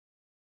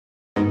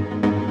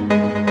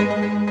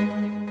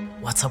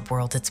What's up,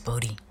 world? It's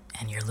Bodhi,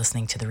 and you're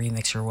listening to the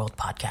Remix Your World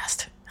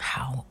podcast.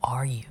 How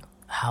are you?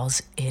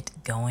 How's it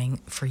going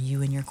for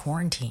you in your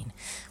quarantine?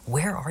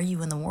 Where are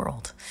you in the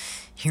world?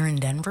 Here in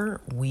Denver,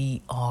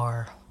 we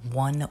are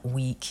 1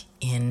 week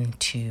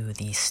into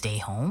the stay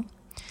home.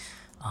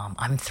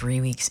 I'm 3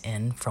 weeks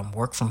in from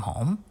work from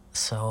home,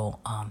 so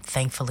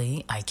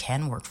thankfully I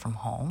can work from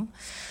home.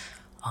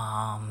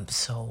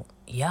 So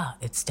yeah,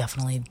 it's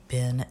definitely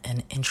been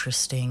an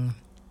interesting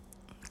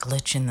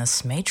glitch in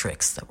this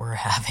matrix that we're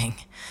having.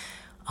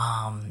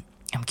 I'm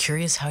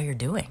curious how you're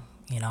doing.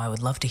 I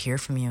would love to hear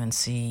from you and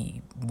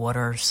see what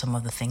are some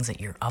of the things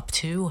that you're up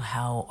to.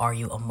 How are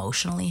you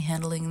emotionally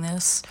handling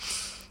this?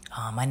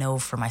 I know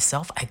for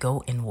myself, I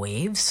go in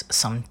waves.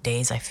 Some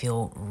days I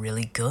feel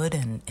really good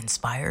and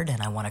inspired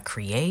and I want to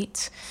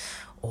create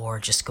or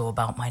just go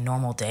about my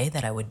normal day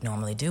that I would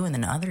normally do. And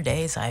then other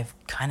days I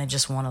kind of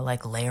just want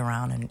to lay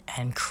around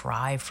and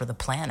cry for the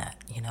planet,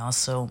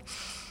 So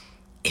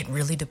it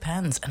really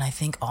depends. And I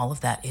think all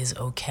of that is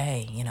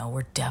okay.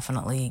 We're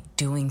definitely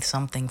doing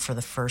something for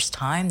the first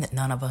time that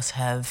none of us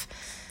have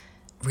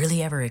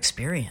really ever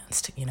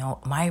experienced.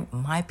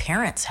 My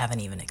parents haven't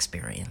even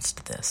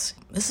experienced this.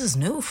 This is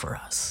new for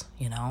us,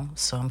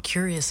 So I'm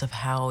curious of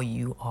how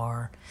you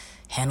are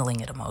handling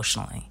it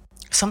emotionally.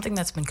 Something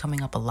that's been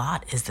coming up a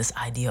lot is this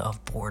idea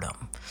of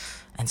boredom.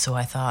 And so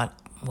I thought,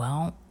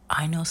 well,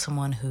 I know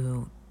someone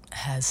who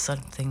has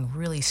something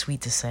really sweet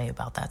to say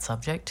about that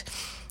subject.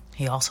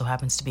 He also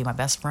happens to be my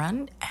best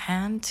friend,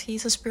 and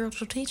he's a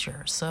spiritual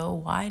teacher. So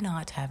why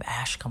not have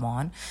Ash come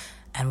on,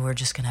 and we're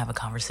just going to have a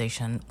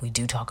conversation. We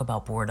do talk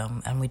about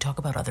boredom, and we talk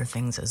about other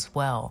things as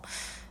well.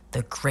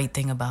 The great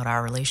thing about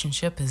our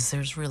relationship is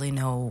there's really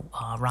no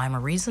rhyme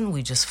or reason.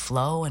 We just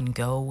flow and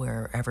go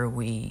wherever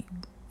we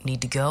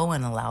need to go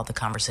and allow the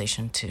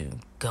conversation to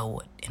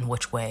go in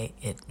which way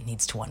it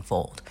needs to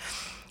unfold.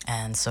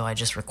 And so I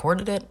just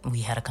recorded it.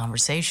 We had a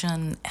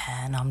conversation,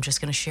 and I'm just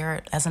going to share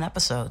it as an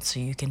episode so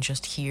you can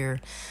just hear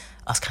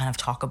us kind of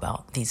talk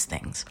about these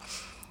things.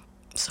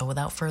 So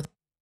without further...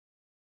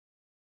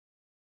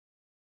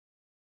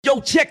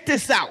 Yo, check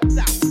this out. Don't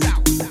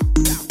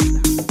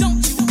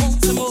you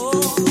want some more?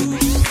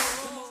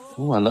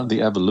 Oh, I love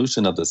the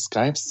evolution of the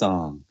Skype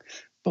song.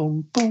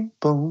 Boom, boom,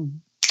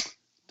 boom.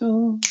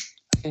 Boom.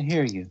 I can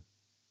hear you.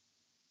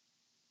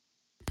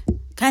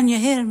 Can you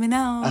hear me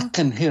now? I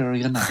can hear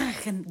you now. I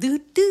can do.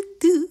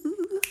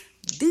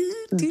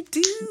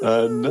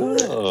 I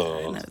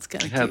know. It's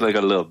kind of It has cute.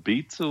 a little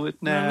beat to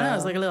it now. I know,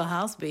 it's like a little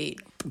house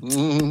beat.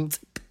 Mm.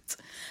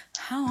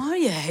 How are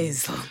you,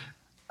 Hazel?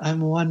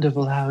 I'm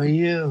wonderful. How are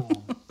you?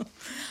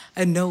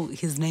 And no,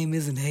 his name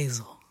isn't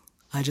Hazel.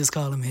 I just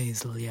call him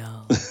Hazel,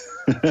 y'all.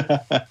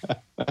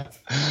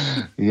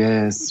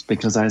 Yes,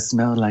 because I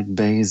smell like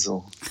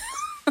basil.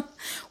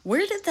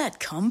 Where did that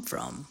come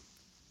from?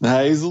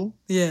 Hazel?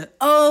 Yeah.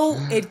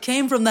 Oh, it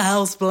came from the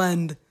house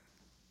blend.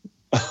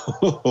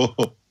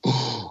 The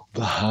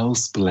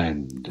house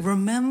blend.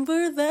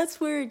 Remember?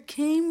 That's where it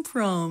came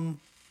from.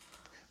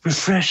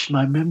 Refresh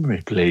my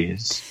memory,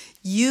 please.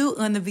 You,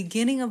 on the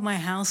beginning of my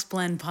house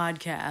blend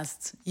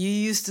podcasts, you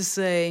used to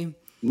say,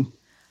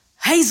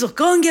 Hazel,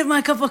 go and get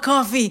my cup of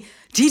coffee.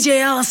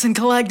 DJ Allison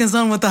Kalagna's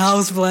on with the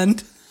house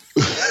blend.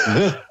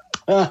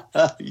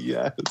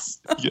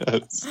 Yes,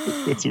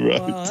 that's right.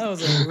 Wow, that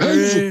was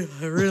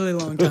a really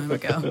long time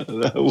ago.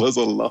 That was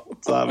a long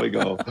time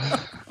ago.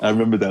 I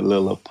remember that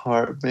little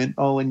apartment.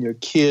 Oh, and your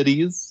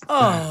kitties.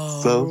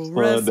 Oh, So fun.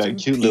 rest That in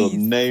cute peace. little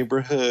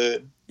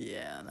neighborhood.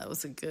 Yeah, it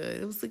was a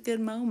good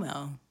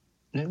moment.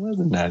 It was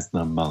a nice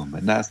little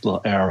moment. Nice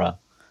little era.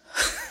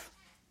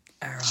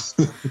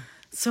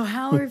 So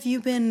how have you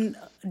been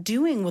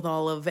doing with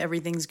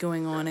everything's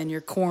going on and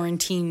your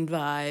quarantine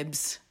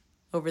vibes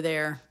over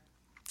there?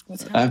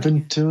 I've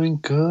been doing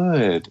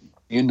good.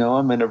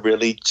 I'm in a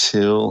really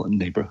chill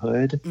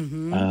neighborhood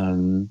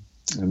in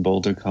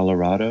Boulder,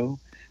 Colorado.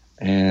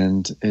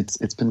 And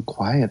it's been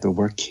quiet. There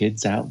were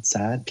kids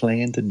outside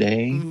playing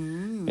today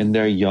in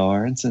their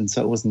yards. And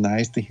so it was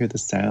nice to hear the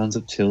sounds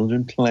of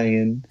children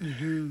playing.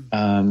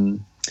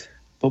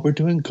 But we're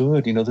doing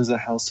good. There's a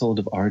household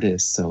of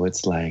artists. So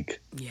it's like,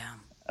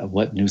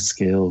 what new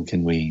skill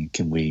can we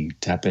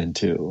tap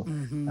into?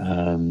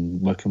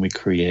 What can we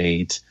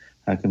create?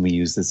 How can we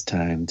use this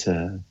time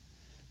to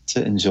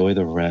enjoy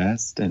the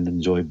rest and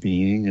enjoy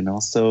being and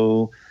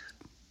also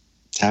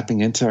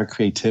tapping into our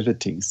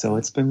creativity? So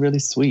it's been really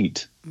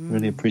sweet.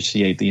 Really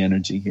appreciate the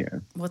energy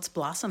here. What's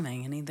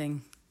blossoming?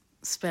 Anything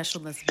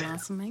special that's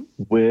blossoming?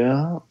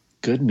 Well,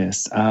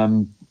 goodness.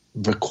 I'm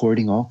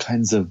recording all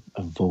kinds of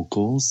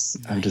vocals.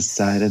 Nice. I've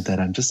decided that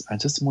I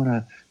just want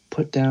to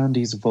put down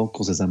these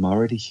vocals as I'm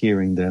already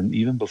hearing them,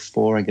 even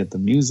before I get the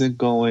music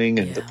going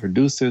and the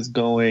producers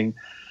going.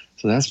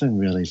 So that's been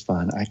really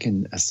fun.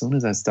 As soon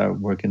as I start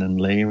working on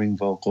layering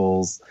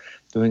vocals,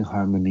 doing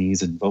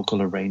harmonies and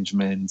vocal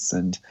arrangements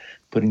and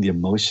putting the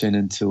emotion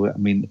into it,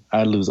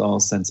 I lose all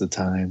sense of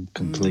time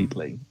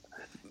completely.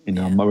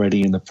 I'm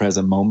already in the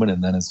present moment,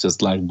 and then it's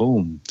just like,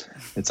 boom,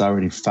 it's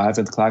already 5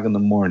 o'clock in the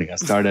morning. I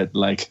start at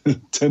like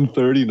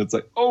 10:30, and it's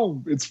like,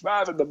 oh, it's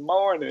 5 in the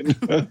morning.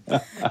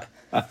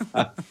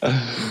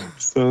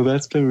 So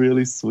that's been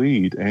really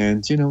sweet.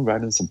 And,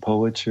 writing some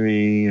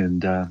poetry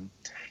and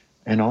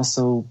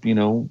also,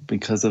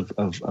 because of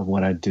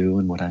what I do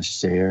and what I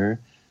share,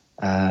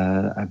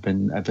 I've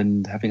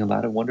been having a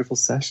lot of wonderful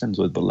sessions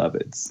with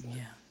beloveds.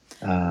 Yeah.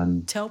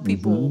 Tell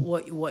people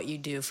what you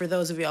do. For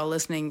those of y'all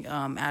listening,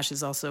 Ash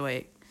is also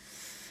a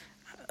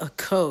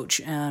coach,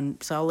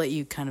 and so I'll let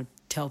you kind of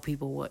tell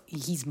people what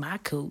he's my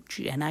coach,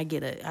 and I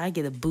get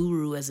a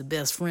guru as a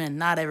best friend.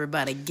 Not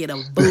everybody get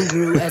a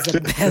guru as a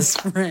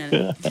best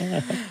friend.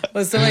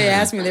 Well, somebody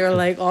asked me, they were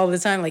like all the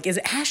time, like, is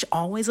Ash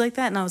always like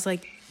that? And I was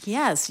like,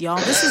 yes, y'all,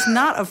 this is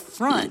not a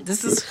front.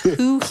 This is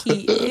who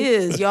he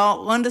is.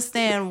 Y'all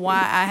understand why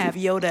I have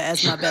Yoda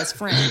as my best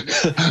friend.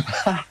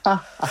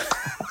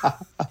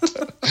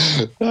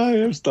 I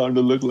am starting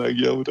to look like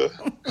Yoda.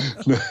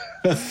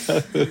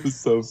 It's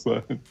so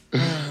fun.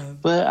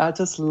 But I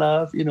just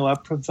love, I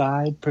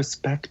provide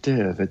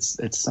perspective.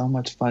 It's so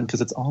much fun because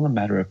it's all a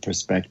matter of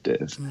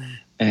perspective.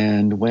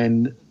 And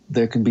when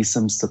there can be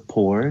some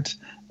support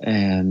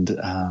and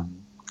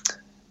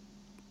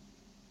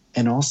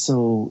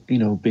also,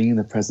 being in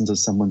the presence of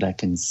someone that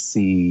can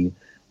see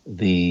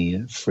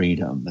the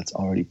freedom that's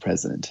already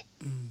present,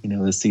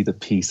 to see the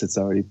peace that's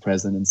already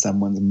present in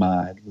someone's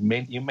mind.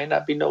 You may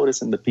not be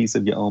noticing the peace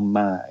of your own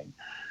mind,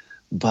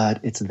 but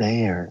it's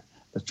there.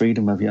 The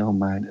freedom of your own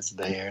mind is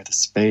there, the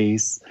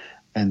space.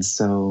 And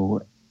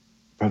so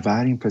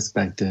providing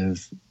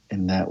perspective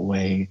in that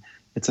way,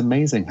 it's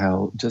amazing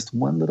how just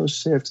one little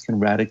shift can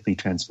radically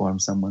transform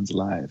someone's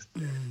life.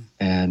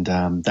 And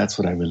that's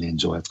what I really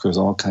enjoy. Of course,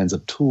 all kinds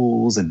of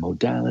tools and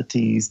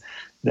modalities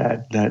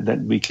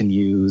that we can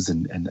use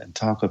and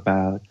talk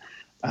about.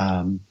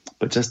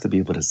 But just to be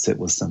able to sit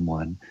with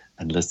someone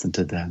and listen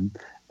to them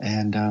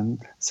and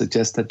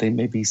suggest that they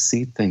maybe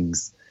see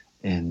things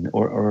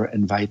or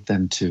invite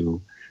them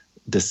to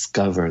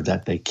discover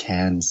that they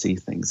can see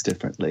things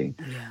differently.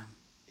 Yeah.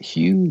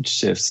 Huge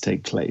shifts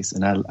take place,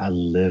 and I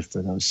live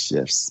for those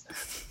shifts.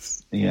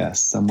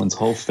 Yes, someone's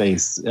whole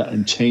face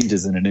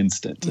changes in an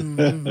instant.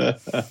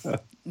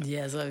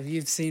 Yeah, so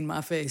you've seen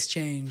my face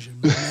change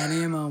in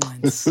many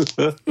moments.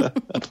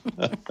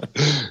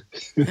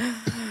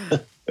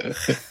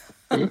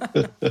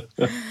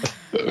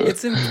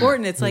 It's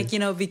important. It's like,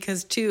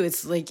 because too,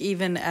 it's like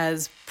even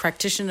as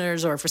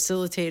practitioners or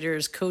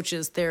facilitators,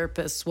 coaches,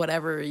 therapists,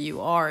 whatever you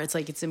are, it's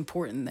like it's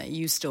important that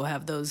you still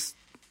have those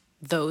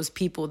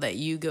people that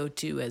you go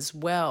to as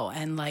well.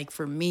 And like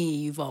for me,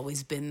 you've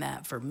always been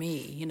that for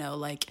me,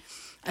 like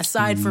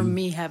aside from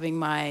me having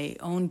my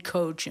own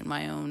coach and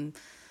my own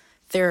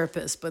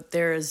therapist, but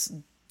there's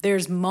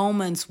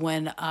moments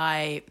when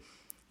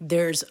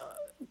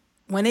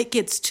when it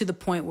gets to the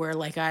point where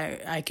like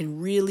I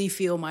can really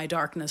feel my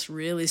darkness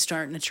really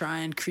starting to try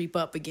and creep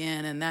up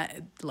again, and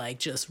that like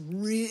just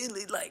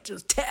really like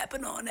just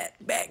tapping on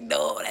that back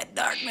door, that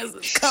darkness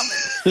is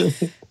coming.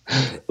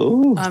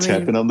 Ooh,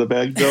 tapping on the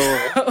back door.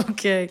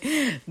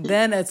 Okay.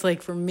 Then it's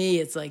like for me,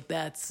 it's like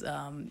that's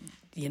I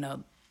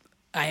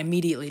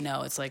immediately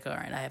know it's like, all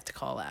right, I have to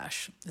call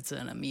Ash. It's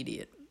an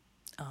immediate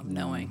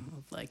knowing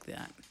of like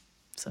that.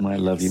 So I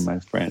love you, my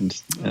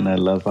friend, and I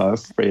love our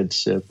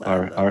friendship,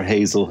 our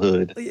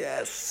Hazelhood.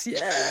 Yes,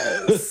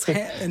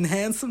 and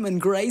handsome and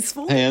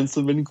graceful.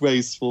 Handsome and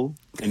graceful,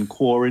 and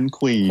Quarren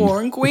Queen.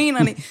 Quarren Queen,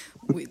 honey.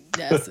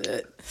 That's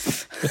it.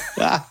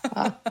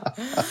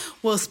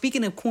 Well,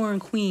 speaking of Quarren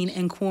Queen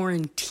and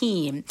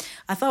quarantine,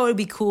 I thought it would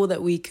be cool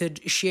that we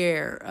could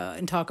share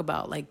and talk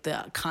about like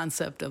the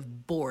concept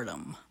of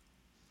boredom.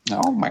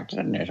 Oh my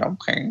goodness,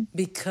 okay.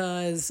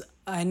 Because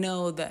I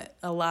know that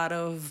a lot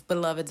of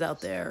beloveds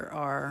out there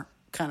are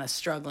kind of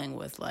struggling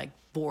with like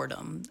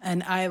boredom,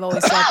 and I've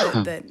always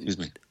thought that Excuse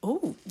me.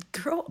 Oh,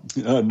 girl.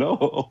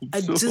 No.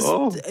 Does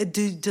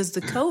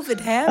the COVID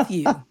have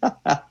you?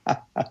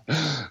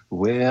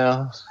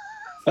 Well,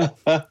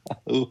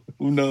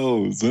 who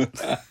knows?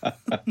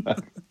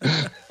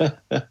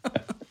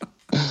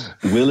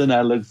 Willing,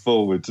 I look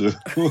forward to.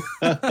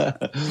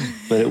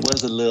 But it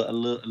was a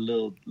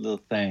little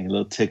thing, a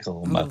little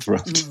tickle in my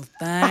throat. Little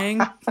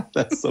thing.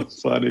 That's so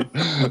funny.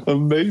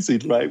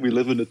 Amazing, right? We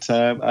live in a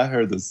time. I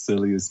heard the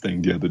silliest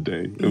thing the other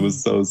day. It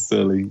was so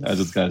silly. I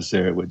just got to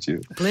share it with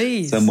you.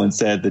 Please. Someone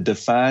said the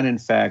defining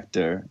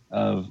factor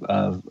of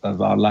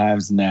our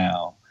lives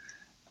now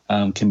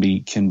can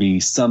be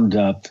summed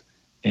up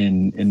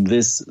in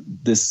this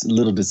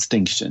little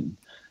distinction.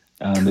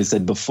 They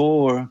said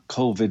before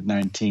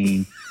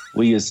COVID-19,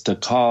 we used to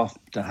cough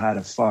to hide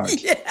a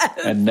fart. Yes.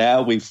 And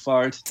now we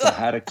fart to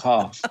hide a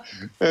cough.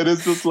 And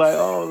it's just like,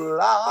 oh,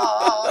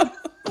 Lord.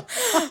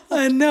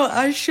 I know.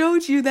 I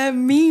showed you that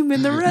meme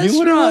in the restaurant. You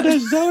would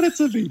have shown it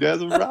to me.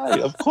 That's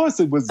right. Of course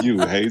it was you,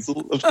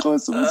 Hazel. Of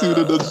course it was you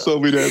that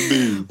showed me that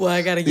meme. Well,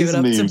 I got to give it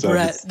up to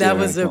Brett. That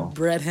was a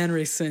Brett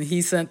Henriksen.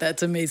 He sent that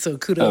to me, so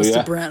kudos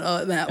to Brett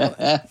on that one.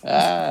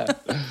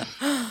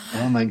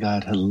 Oh my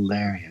God,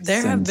 hilarious.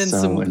 There have been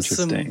so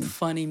some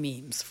funny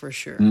memes for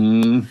sure.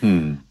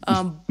 Mm-hmm.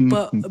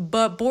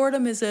 But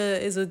boredom is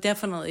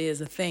definitely a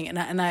thing,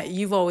 and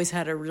you've always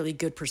had a really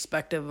good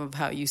perspective of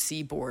how you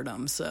see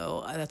boredom.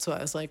 So that's why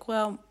I was like,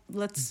 well,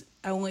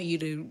 I want you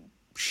to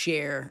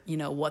share,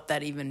 what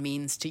that even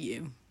means to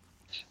you.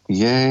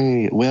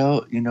 Yay.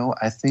 Well,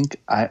 I think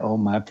I owe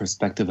my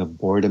perspective of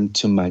boredom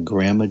to my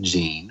grandma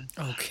Jean.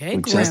 Okay,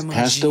 who Grandma just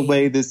passed Jean.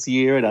 away this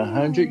year at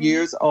 100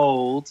 years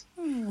old.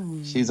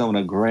 She's on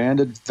a grand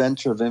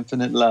adventure of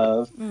infinite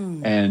love.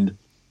 And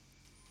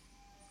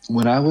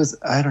when I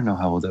don't know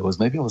how old I was,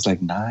 maybe I was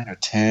like 9 or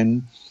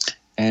 10.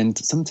 And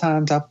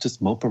sometimes I would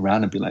just mope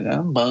around and be like,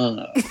 I'm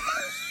fun.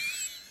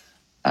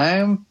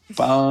 I'm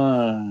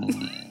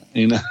fun.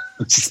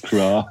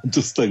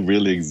 Just like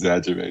really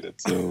exaggerated.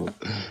 So,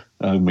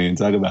 I mean,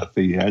 talk about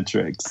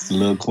theatrics.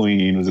 Little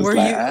Queen was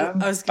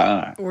just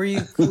fine. Were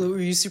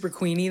you super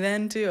queenie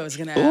then too? I was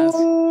gonna ask.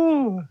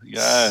 Ooh,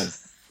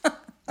 yes.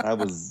 I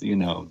was,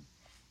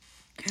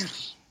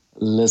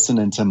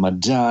 listening to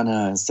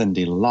Madonna and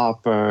Cyndi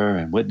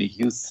Lauper and Whitney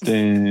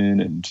Houston,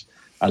 and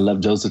I love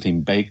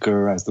Josephine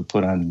Baker. I used to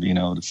put on,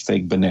 the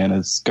fake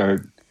banana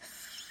skirt.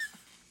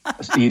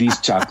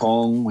 Iris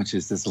Chacon, which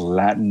is this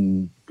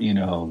Latin,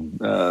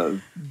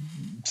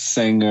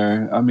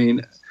 singer. I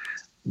mean,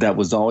 that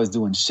was always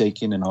doing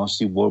shaking, and all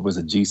she wore was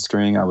a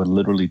G-string. I would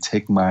literally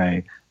take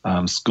my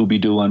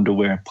Scooby-Doo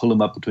underwear, pull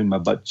them up between my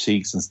butt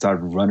cheeks, and start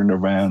running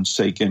around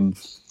shaking.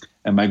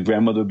 And my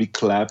grandmother would be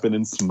clapping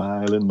and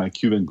smiling. My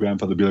Cuban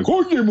grandfather would be like,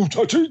 "Oye,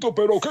 muchachito,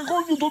 pero qué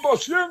coño tú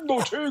estás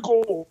haciendo,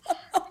 chico?"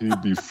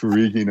 He'd be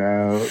freaking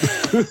out.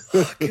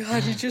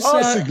 God, you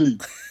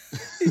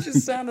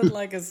just sounded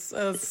like a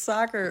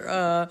soccer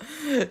a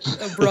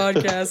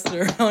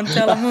broadcaster on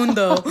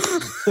Telemundo.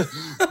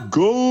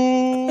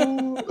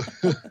 Go!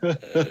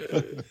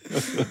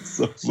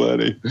 So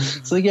funny.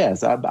 So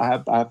yes,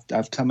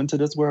 I've come into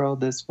this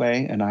world this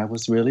way, and I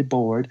was really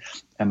bored.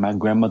 And my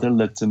grandmother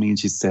looked at me and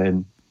she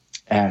said,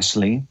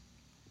 "Ashley,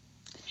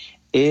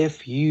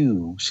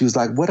 she was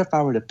like, what if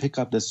I were to pick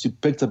up this?" She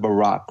picked up a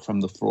rock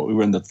from the floor. We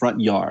were in the front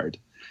yard.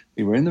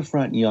 It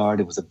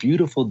was a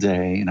beautiful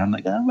day. And I'm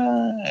like, all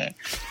right.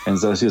 And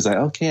so she was like,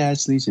 okay,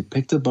 Ashley. She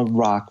picked up a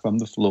rock from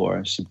the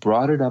floor. She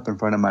brought it up in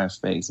front of my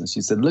face. And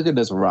she said, look at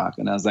this rock.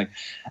 And I was like,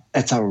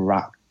 it's a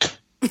rock.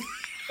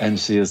 And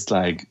she was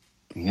like,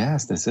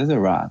 yes, this is a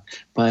rock.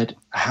 But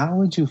how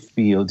would you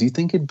feel? Do you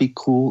think it'd be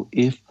cool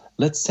if,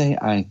 let's say,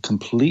 I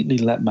completely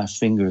let my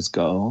fingers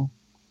go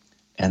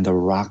and the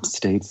rock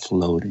stayed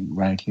floating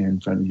right here in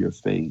front of your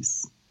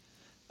face?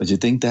 Would you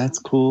think that's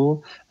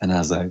cool? And I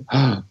was like,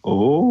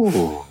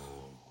 oh.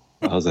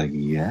 I was like,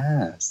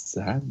 yes,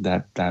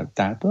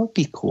 that will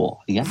be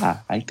cool.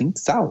 Yeah, I think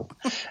so.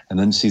 And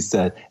then she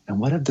said,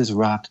 and what if this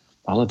rock,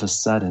 all of a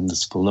sudden,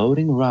 this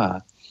floating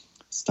rock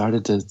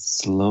started to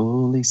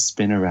slowly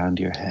spin around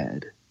your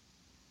head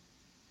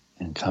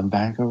and come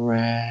back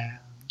around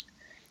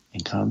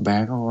and come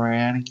back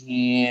around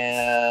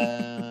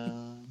again?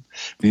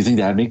 Do you think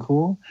that'd be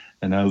cool?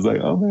 And I was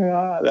like, oh my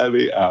God, that'd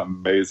be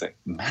amazing.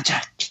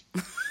 Magic.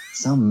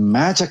 So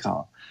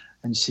magical.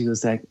 And she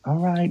was like, all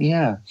right,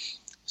 yeah.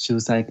 She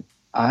was like,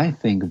 I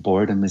think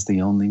boredom is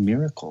the only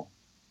miracle.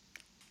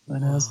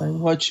 And I was like,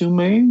 what you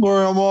mean,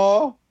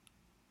 Grandma?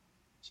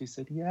 She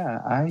said,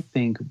 yeah, I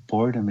think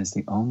boredom is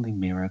the only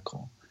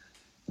miracle.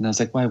 And I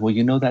was like, why? Well,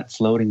 you know that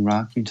floating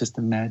rock you just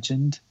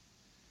imagined?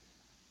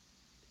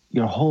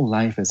 Your whole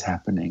life is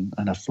happening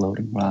on a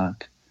floating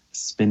rock,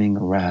 spinning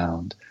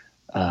around,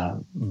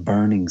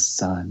 burning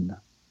sun.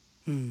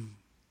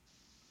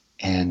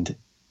 And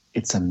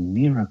it's a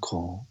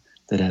miracle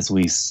that as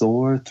we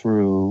soar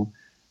through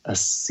a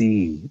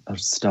sea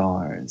of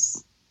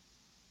stars,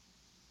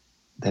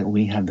 that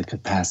we have the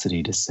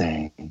capacity to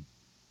say,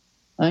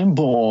 I'm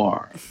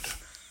bored.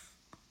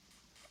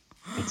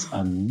 It's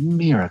a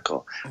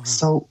miracle. Wow.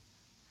 So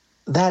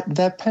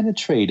that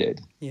penetrated.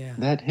 Yeah.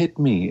 That hit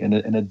me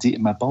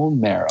in my bone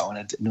marrow, and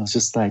it was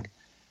just like,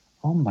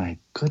 oh my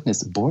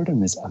goodness,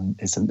 boredom is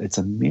it's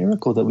a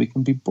miracle that we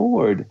can be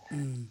bored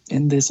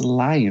in this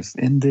life,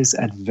 in this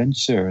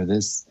adventure,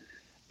 this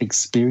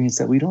experience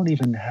that we don't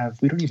even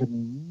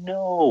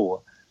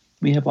know.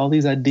 We have all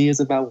these ideas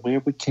about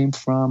where we came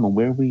from and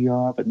where we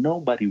are, but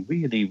nobody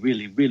really,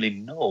 really, really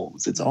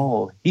knows. It's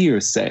all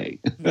hearsay.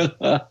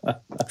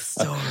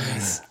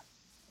 Stories.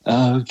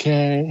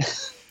 Okay.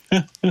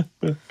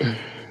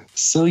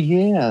 So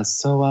yeah,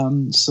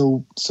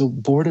 so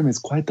boredom is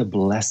quite the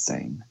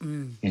blessing,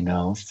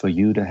 for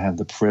you to have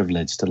the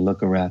privilege to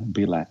look around and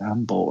be like,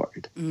 I'm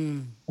bored.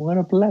 What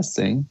a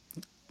blessing.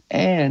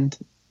 And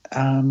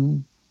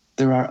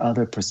there are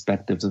other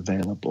perspectives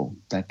available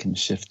that can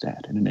shift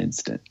that in an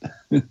instant.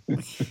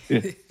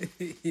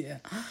 Yeah.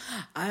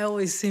 I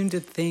always seem to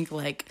think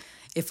like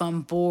if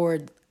I'm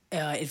bored,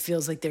 it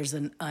feels like there's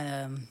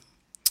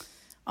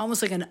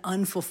almost like an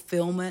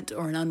unfulfillment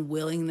or an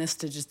unwillingness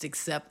to just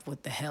accept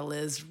what the hell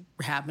is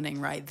happening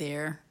right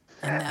there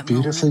in that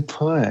Beautifully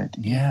put,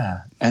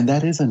 yeah. And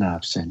that is an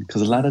option,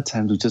 because a lot of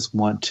times we just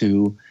want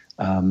to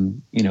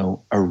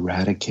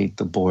eradicate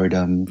the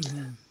boredom,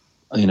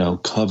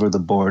 cover the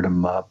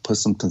boredom up, put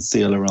some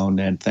concealer on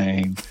that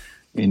thing,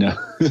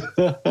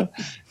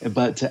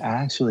 but to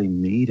actually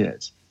meet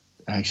it,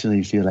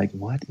 actually feel like,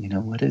 what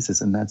is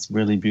this? And that's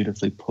really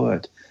beautifully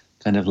put,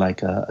 kind of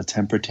like a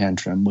temper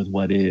tantrum with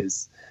what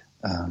is,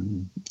 a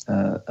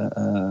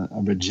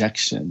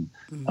rejection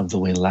of the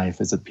way life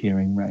is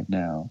appearing right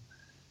now.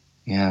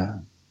 Yeah.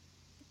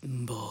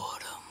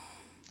 Boredom.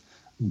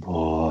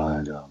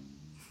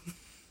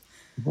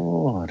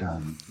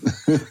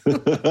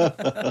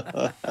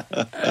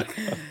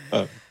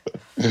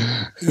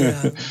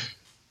 Yeah.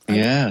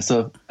 Yeah.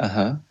 So,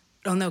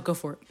 Oh, no, go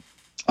for it.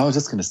 I was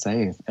just going to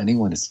say, if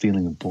anyone is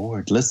feeling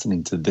bored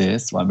listening to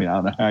this, well, I mean, I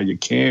don't know how you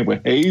can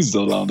with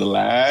Hazel on the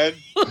line.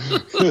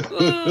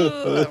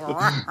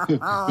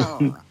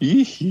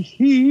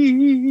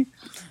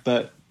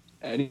 But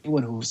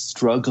anyone who's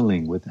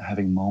struggling with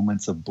having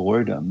moments of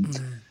boredom,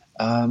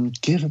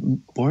 give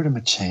boredom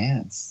a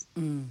chance.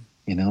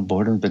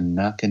 Boredom's been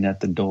knocking at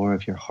the door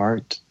of your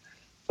heart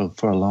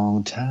for a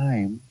long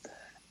time.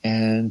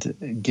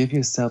 And give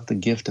yourself the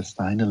gift of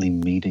finally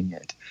meeting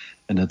it.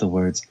 In other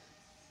words,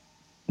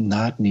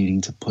 not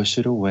needing to push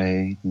it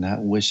away,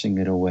 not wishing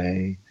it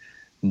away,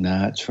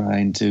 not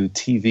trying to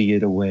TV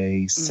it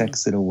away,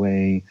 sex it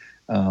away,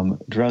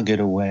 drug it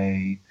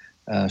away,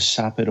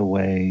 shop it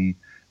away,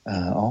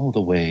 all the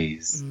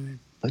ways.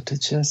 But to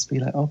just be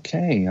like,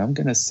 okay, I'm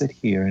going to sit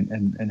here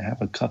and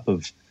have a cup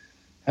of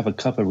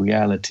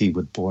reality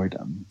with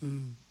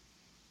boredom.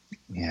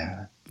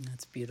 Yeah.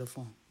 That's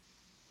beautiful.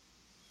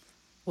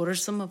 What are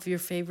some of your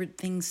favorite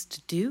things to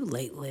do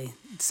lately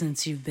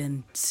since you've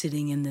been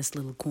sitting in this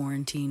little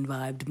quarantine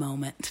vibed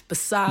moment,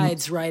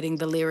 besides writing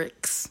the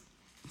lyrics?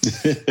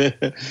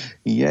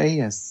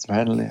 Yes,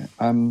 right.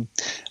 Well,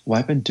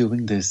 I've been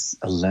doing this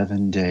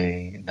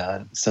 11-day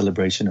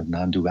celebration of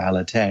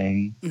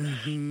non-duality,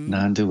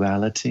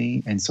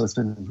 and so it's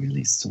been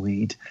really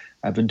sweet.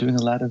 I've been doing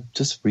a lot of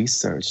just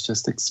research,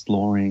 just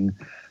exploring,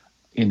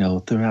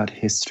 throughout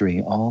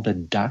history, all the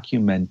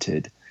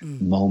documented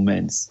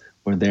moments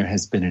where there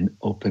has been an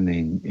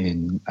opening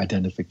in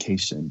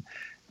identification.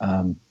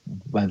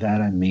 By that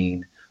I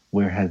mean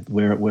where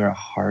a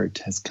heart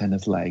has kind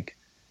of like,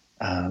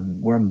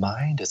 where a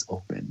mind is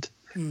opened.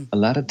 A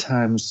lot of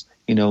times,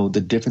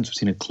 the difference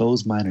between a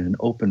closed mind and an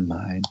open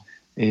mind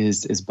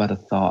is but a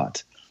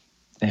thought.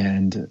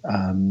 And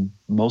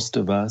most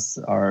of us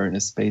are in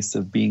a space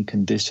of being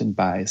conditioned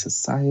by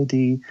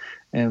society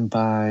and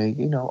by,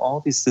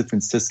 all these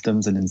different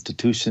systems and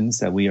institutions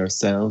that we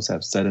ourselves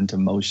have set into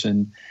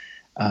motion.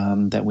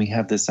 That we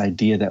have this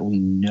idea that we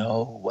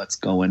know what's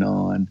going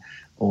on,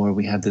 or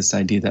we have this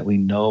idea that we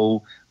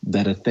know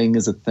that a thing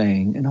is a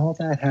thing, and all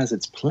that has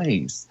its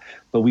place.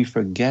 But we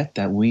forget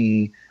that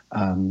we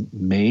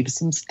made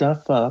some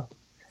stuff up,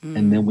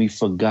 and then we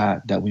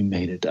forgot that we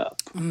made it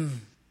up.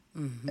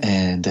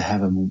 And to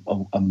have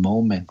a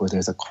moment where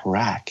there's a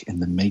crack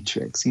in the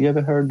matrix. You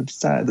ever heard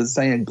the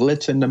saying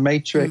glitch in the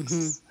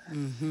matrix?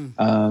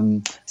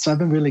 So I've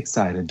been really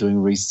excited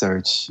doing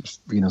research,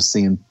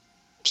 seeing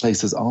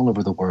places all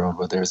over the world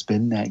where there's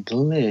been that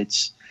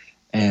glitch,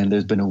 and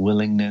there's been a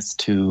willingness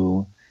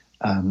to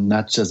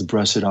not just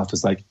brush it off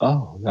as like,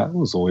 oh, that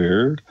was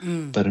weird,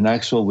 but an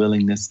actual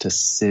willingness to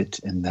sit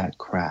in that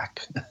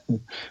crack,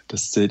 to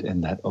sit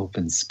in that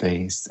open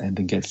space and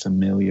to get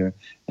familiar.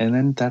 And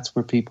then that's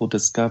where people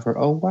discover,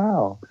 oh,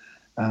 wow,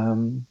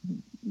 I'm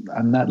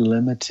not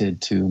limited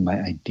to my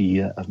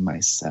idea of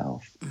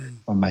myself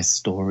or my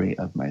story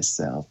of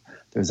myself.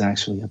 There's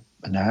actually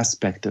an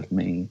aspect of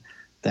me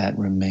that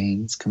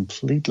remains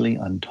completely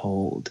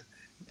untold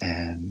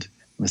and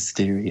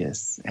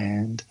mysterious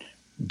and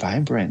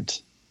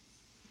vibrant.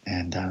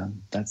 And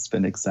that's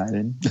been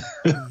exciting.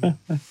 Have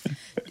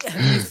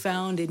you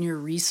found in your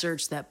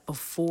research that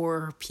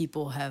before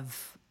people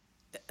have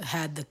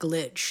had the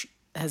glitch,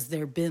 has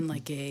there been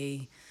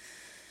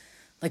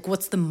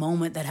what's the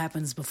moment that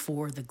happens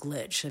before the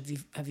glitch?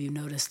 Have you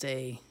noticed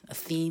a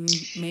theme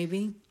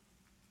maybe?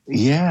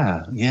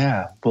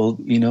 Yeah. Well,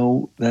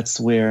 that's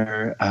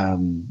where,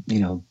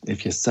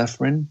 if you're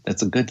suffering,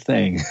 that's a good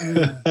thing.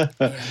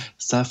 Yeah.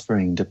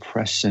 Suffering,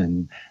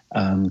 depression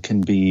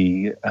can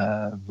be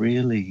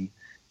really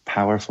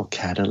powerful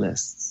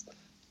catalysts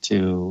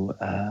to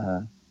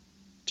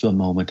a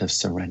moment of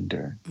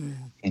surrender.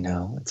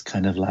 It's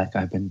kind of like,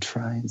 I've been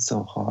trying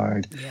so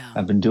hard. Yeah.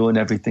 I've been doing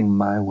everything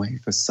my way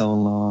for so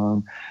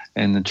long,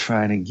 and then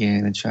trying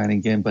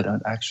again, but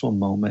an actual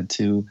moment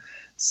to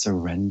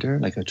surrender,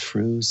 like a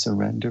true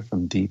surrender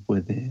from deep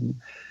within.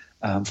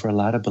 For a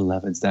lot of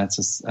beloveds,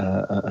 that's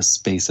a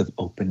space of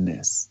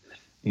openness.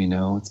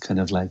 It's kind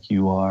of like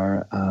you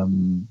are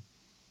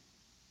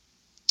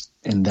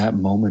in that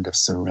moment of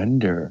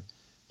surrender,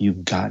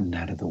 you've gotten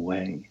out of the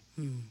way.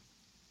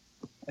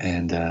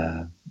 And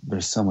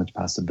there's so much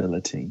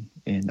possibility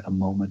in a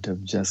moment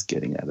of just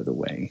getting out of the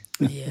way.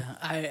 Yeah,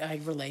 I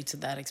relate to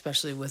that,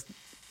 especially with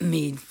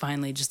me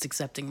finally just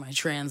accepting my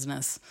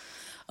transness,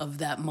 of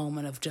that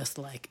moment of just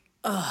like,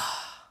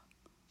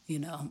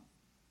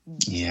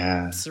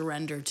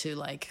 surrender to,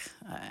 like,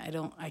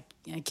 I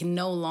can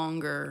no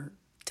longer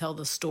tell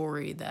the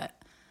story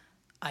that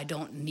I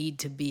don't need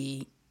to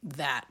be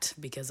that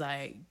because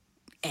I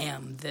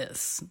am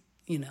this,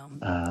 you know.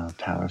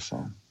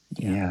 Powerful.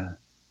 Yeah.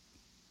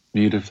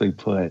 Beautifully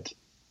put.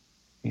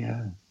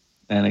 Yeah.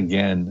 And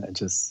again, I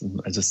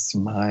just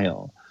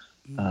smile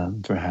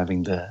for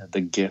having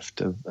the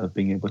gift of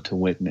being able to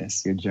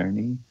witness your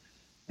journey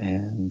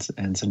and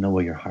to know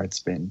where your heart's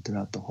been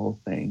throughout the whole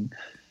thing.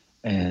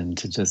 And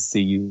to just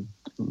see you,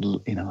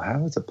 you know,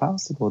 how is it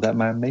possible that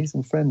my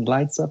amazing friend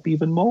lights up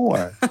even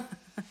more?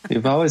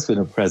 You've always been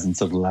a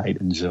presence of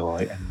light and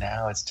joy, and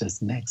now it's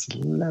just next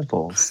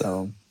level.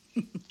 So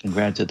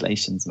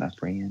congratulations, my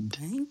friend.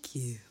 Thank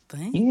you.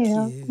 Thank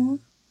you.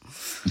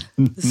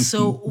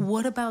 So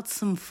what about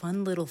some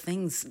fun little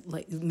things?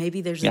 Like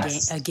maybe there's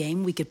a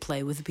game we could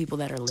play with the people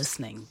that are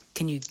listening.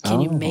 Can you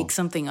make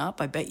something up?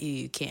 I bet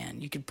you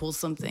can. You could pull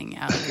something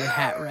out of your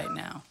hat right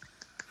now.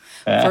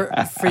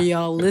 For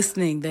y'all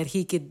listening, that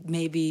he could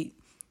maybe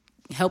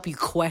help you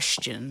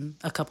question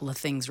a couple of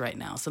things right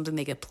now, something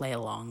they could play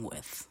along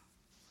with.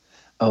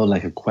 Oh,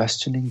 like a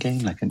questioning game,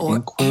 like an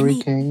inquiry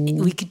game?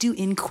 We could do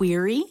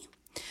inquiry.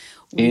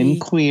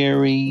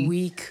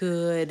 We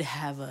could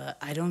have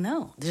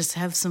just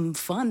have some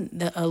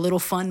fun, a little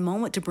fun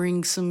moment to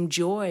bring some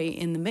joy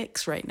in the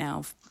mix right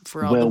now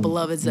for all the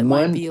beloveds that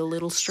might be a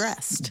little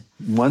stressed.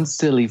 One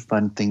silly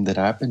fun thing that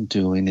I've been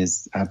doing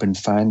is I've been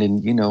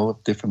finding, you know,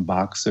 different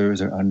boxers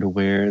or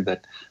underwear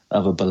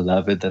of a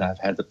beloved that I've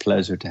had the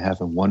pleasure to have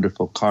a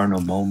wonderful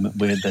carnal moment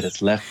with that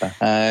is left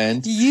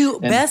behind. You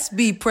best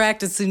be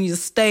practicing your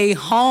stay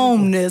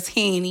homeness,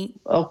 Henny.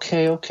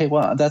 Okay.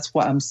 Well, that's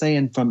what I'm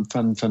saying from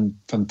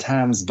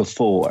times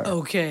before.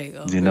 Okay.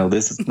 You know,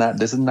 this is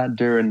not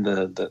during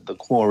the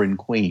quarantine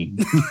queen.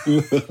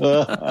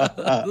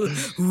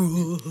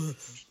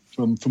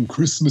 From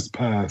Christmas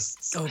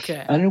past.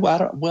 Okay. I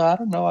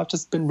don't know. I've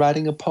just been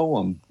writing a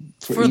poem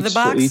for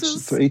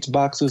each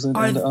boxers and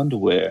the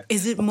underwear.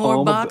 Is it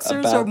more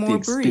boxers or more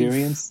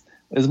briefs?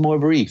 It's more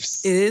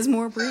briefs. It is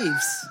more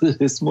briefs.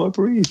 It's more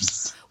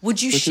briefs.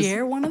 Would you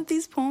share one of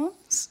these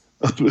poems?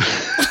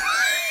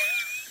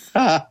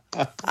 I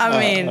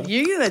mean,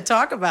 you're gonna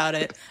talk about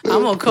it.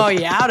 I'm gonna call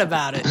you out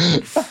about it.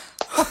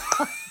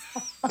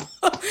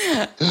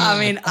 I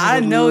mean, I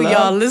know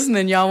y'all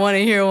listening. Y'all want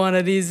to hear one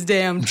of these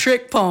damn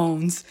trick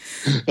poems.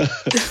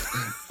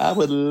 I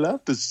would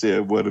love to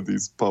share one of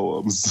these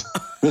poems.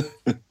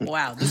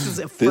 Wow, this is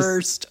a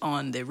first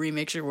on the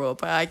Remix Your World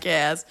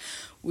podcast.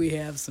 We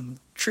have some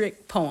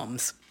trick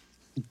poems.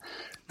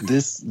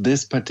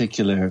 This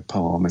particular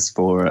poem is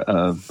for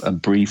a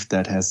brief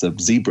that has a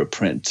zebra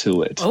print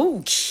to it.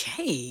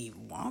 Okay,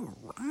 all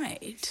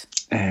right.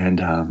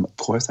 And of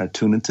course, I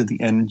tune into the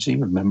energy.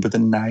 Remember the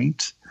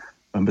night.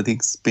 Remember the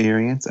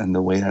experience. And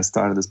the way I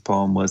started this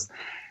poem was,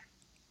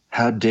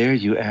 how dare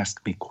you ask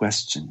me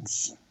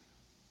questions?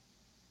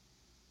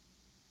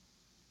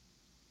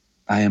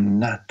 I am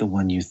not the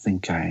one you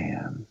think I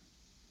am.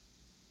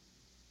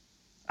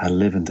 I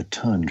live in the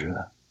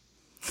tundra.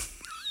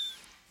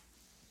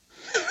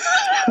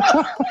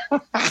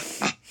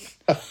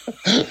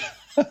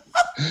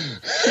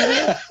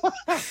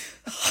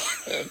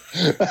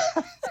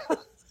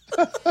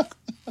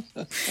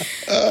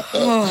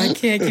 Oh, I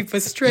can't keep a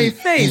straight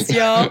face,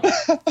 y'all.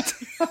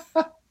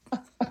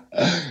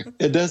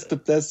 That's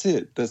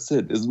it.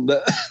 Isn't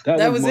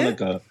that was more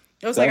it?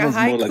 It was like a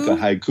haiku? More like a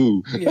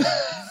haiku. Yeah.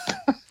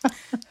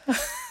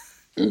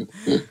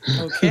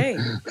 Okay.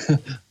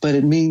 But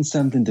it means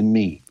something to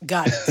me.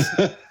 Got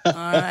it. All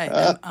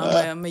right.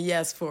 I'm a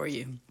yes for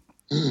you.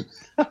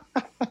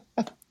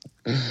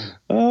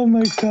 Oh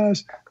my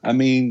gosh. I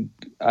mean,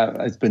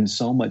 it's been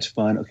so much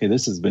fun. Okay,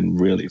 this has been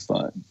really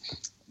fun.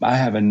 I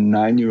have a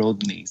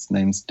 9-year-old niece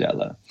named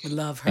Stella.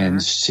 Love her.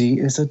 And she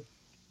is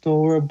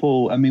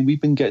adorable. I mean, we've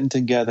been getting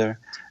together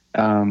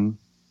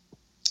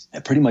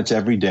pretty much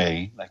every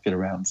day, like at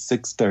around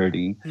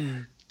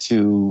 6:30,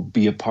 to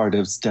be a part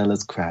of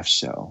Stella's craft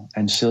show.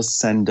 And she'll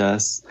send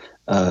us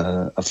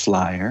a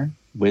flyer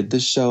with the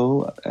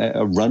show,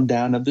 a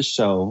rundown of the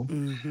show,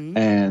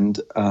 and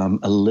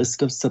a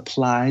list of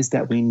supplies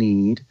that we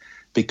need,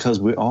 because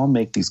we all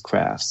make these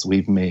crafts.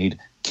 We've made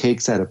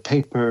cakes out of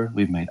paper.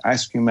 We've made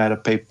ice cream out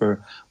of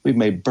paper. We've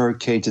made bird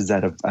cages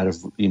out of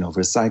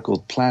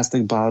recycled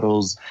plastic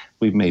bottles.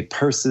 We've made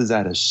purses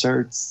out of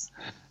shirts,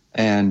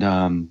 and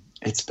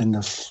it's been the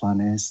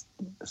funnest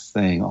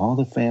thing. All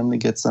the family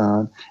gets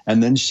on,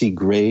 and then she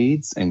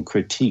grades and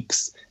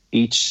critiques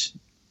each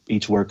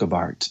work of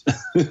art,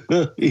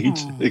 each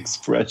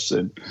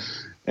expression.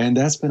 And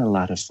that's been a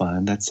lot of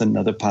fun. That's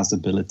another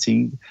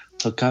possibility.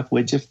 Hook up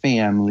with your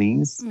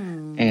families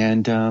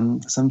and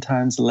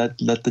sometimes let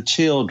the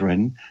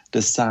children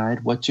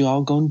decide what you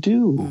all gonna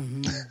do.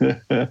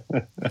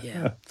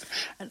 Yeah.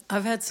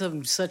 I've had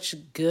such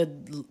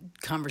good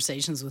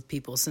conversations with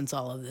people since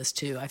all of this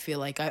too. I feel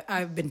like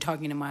I've been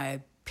talking to my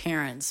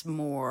parents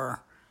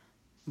more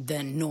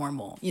than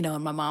normal. You know,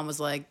 and my mom was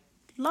like,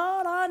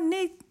 Lord,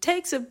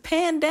 takes a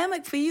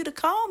pandemic for you to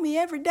call me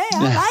every day.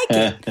 I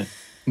like it.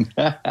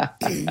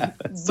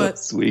 That's so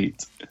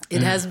sweet.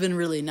 It has been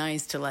really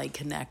nice to like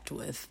connect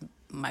with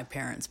my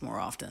parents more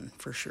often,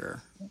 for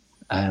sure.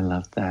 I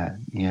love that.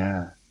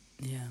 Yeah.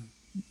 Yeah.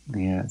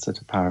 Yeah, it's such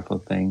a powerful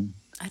thing.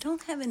 I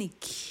don't have any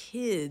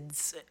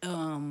kids.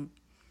 I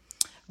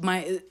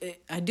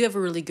do have a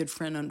really good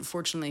friend.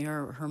 Unfortunately,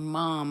 her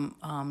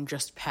mom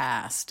just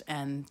passed,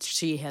 and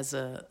she has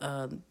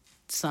a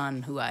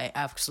son who I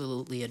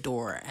absolutely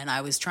adore. And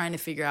I was trying to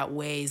figure out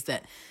ways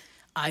that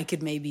I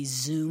could maybe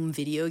Zoom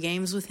video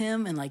games with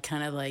him and like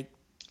kind of like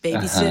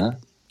babysit,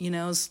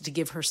 to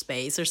give her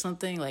space or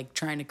something. Like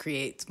trying to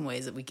create some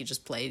ways that we could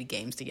just play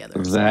games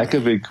together. That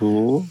could be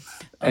cool.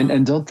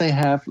 And don't they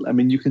have? I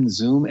mean, you can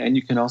Zoom and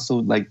you can also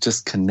like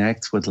just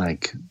connect with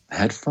like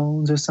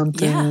headphones or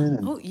something. Yeah.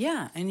 Oh,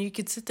 yeah. And you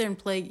could sit there and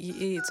play.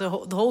 It's the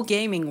whole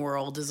gaming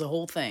world is a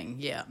whole thing.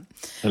 Yeah.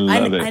 I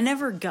love it. I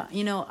never got.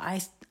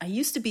 I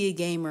used to be a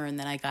gamer and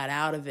then I got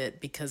out of it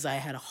because I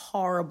had a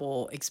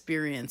horrible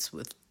experience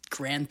with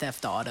Grand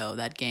Theft Auto,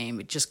 that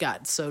game. It just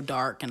got so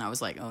dark and I was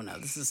like, oh no,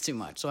 this is too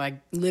much. So I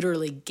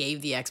literally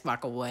gave the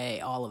Xbox away,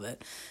 all of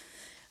it.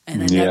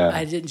 And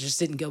I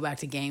didn't go back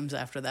to games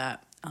after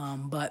that.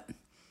 But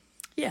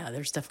yeah,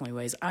 there's definitely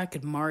ways. I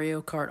could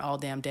Mario Kart all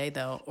damn day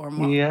though.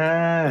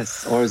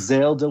 Yes. Or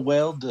Zelda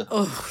Welda.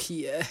 Oh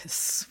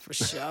yes, for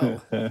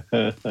sure.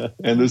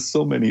 And there's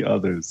so many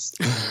others.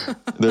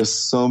 There's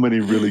so many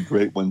really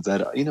great ones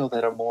that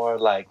are more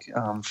like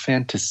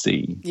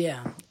fantasy.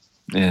 Yeah.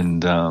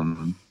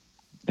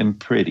 And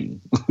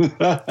pretty.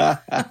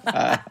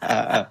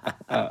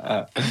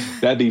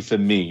 That'd be for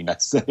me.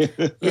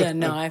 Yeah,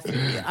 no,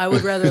 I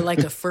would rather like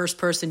a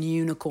first-person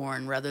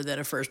unicorn rather than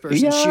a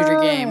first-person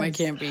shooter game. I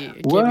can't be.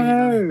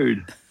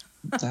 Word.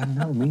 I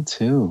know, me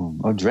too.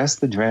 Or Dress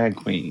the Drag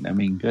Queen. I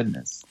mean,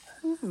 goodness.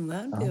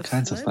 All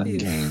kinds of fun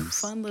games.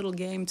 Fun little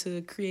game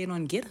to create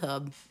on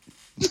GitHub.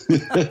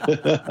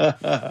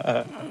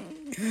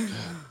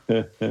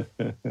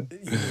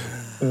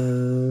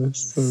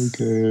 So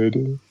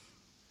good.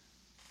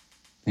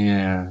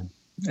 Yeah,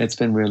 it's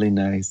been really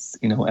nice,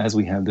 as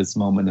we have this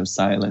moment of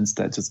silence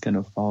that just kind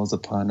of falls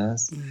upon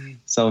us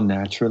so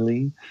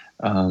naturally.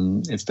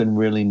 It's been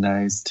really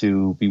nice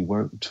to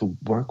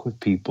work with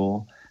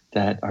people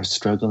that are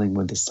struggling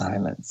with the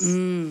silence,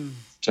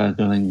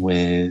 struggling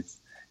with,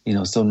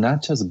 so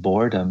not just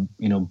boredom.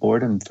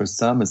 Boredom for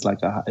some is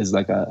like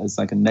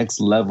a next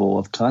level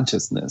of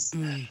consciousness.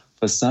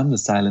 For some, the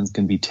silence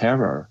can be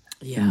terror,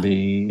 can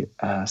be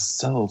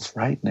so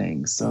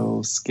frightening,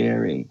 so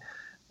scary.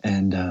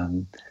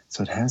 And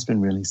so it has been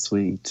really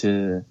sweet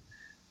to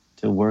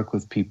work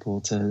with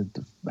people to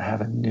have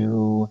a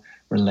new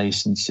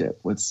relationship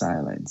with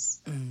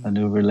silence, a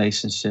new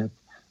relationship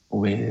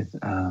with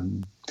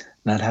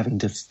not having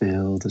to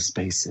fill the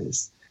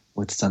spaces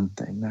with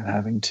something, not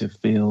having to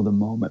fill the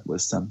moment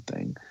with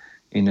something.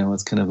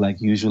 It's kind of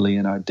like usually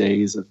in our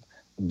days of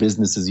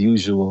business as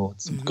usual,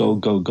 it's go,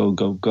 go, go,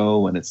 go,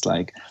 go. And it's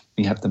like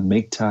you have to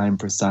make time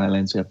for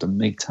silence. You have to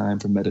make time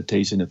for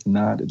meditation. If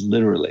not, it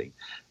literally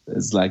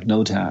is like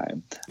no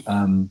time.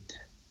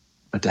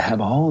 But to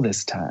have all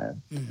this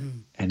time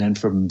and then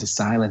from the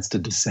silence to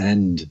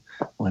descend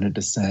when it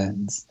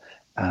descends,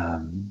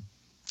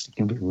 it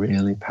can be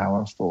really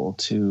powerful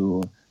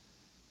to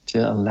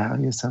allow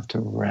yourself to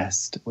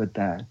rest with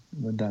that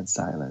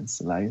silence,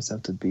 allow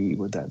yourself to be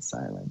with that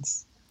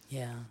silence.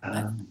 Yeah.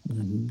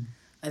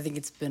 I think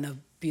it's been a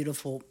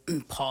beautiful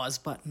pause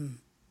button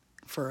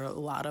for a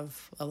lot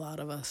of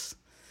us.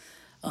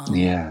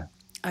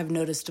 I've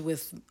noticed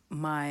with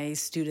my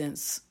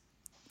students,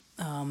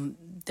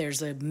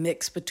 there's a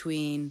mix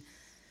between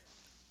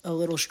a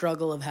little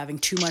struggle of having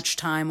too much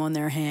time on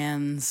their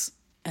hands,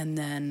 and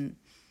then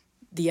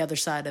the other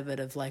side of it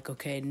of like,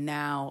 okay,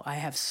 now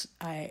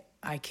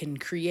I can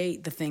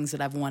create the things that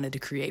I've wanted to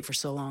create for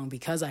so long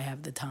because I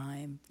have the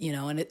time,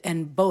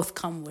 and both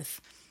come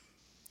with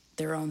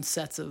their own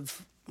sets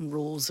of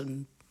rules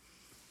and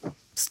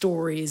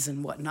stories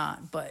and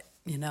whatnot. But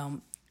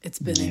it's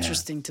been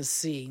interesting to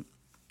see.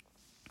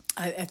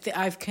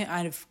 I've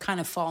kind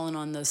of fallen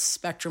on the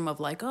spectrum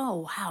of like,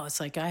 oh wow, it's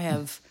like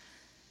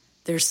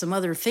there's some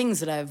other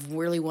things that I've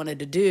really wanted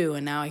to do,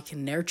 and now I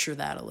can nurture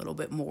that a little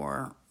bit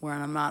more, where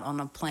I'm not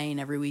on a plane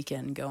every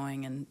weekend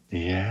going and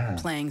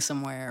playing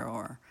somewhere,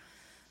 or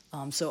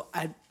so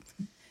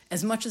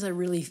as much as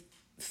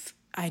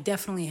I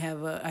definitely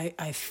have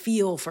I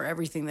feel for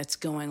everything that's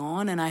going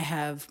on, and I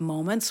have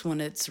moments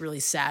when it's really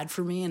sad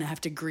for me and I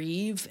have to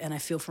grieve, and I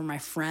feel for my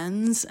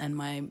friends and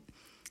my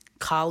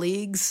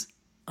colleagues.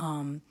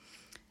 And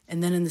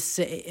then in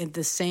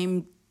the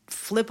same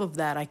flip of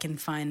that, I can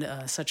find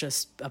such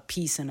a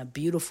peace and a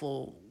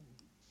beautiful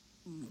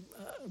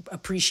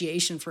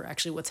appreciation for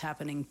actually what's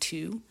happening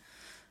too.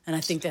 And I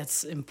think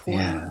that's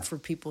important for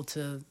people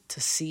to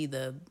see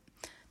that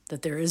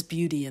there is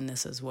beauty in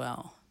this as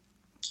well.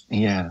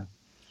 Yeah,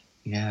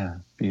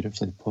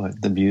 beautifully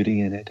put. The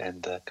beauty in it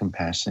and the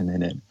compassion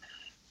in it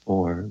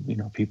for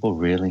people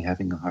really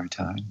having a hard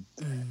time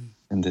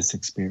in this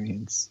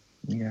experience.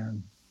 Yeah.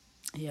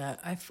 Yeah,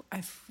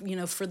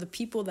 I've for the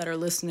people that are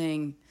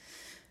listening,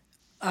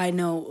 I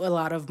know a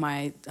lot of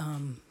my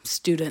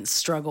students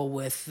struggle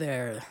with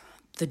the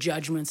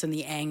judgments and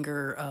the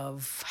anger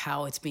of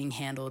how it's being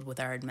handled with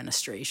our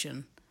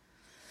administration.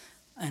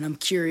 And I'm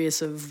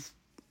curious of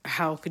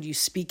how could you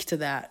speak to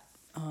that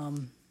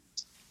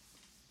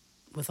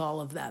with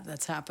all of that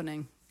that's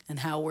happening and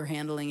how we're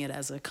handling it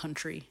as a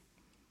country?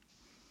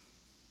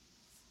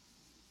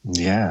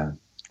 Yeah.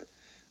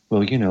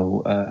 Well, you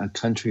know, a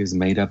country is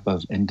made up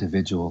of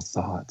individual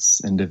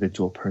thoughts,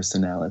 individual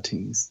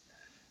personalities.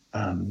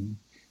 And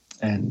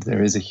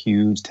there is a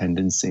huge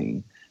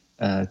tendency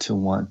to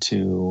want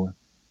to,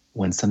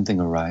 when something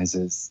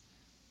arises,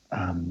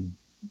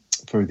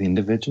 for the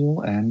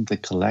individual and the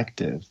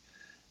collective,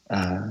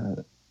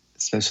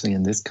 especially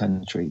in this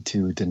country,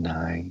 to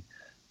deny,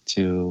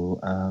 to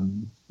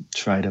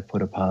try to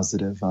put a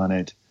positive on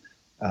it,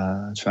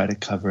 try to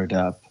cover it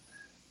up,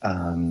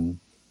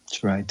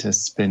 try to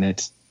spin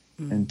it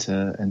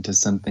into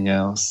something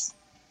else,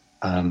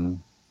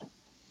 and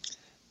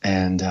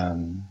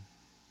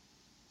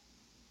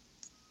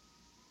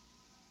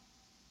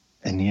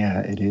yeah,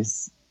 it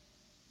is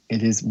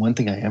one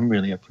thing I am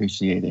really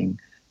appreciating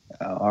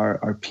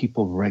are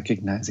people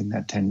recognizing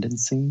that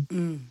tendency,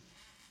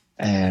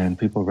 and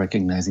people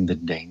recognizing the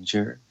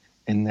danger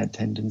in that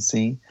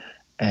tendency,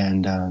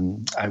 and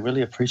I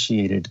really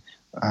appreciated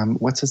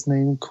what's his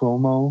name,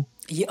 Cuomo.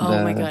 Yeah,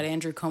 oh my God,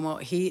 Andrew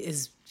Cuomo. He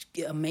is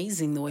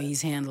amazing the way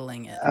he's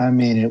handling it. I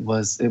mean, it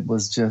was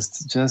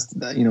just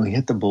you know, he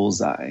hit the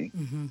bullseye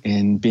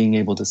in being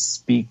able to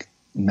speak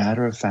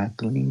matter of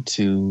factly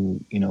to,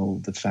 you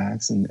know, the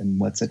facts and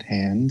what's at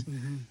hand,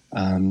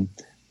 and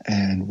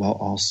while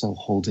also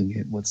holding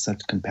it with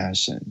such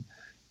compassion.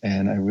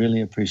 And I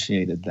really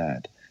appreciated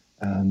that.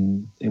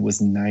 It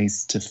was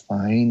nice to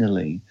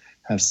finally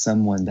have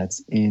someone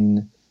that's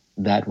in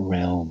that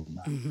realm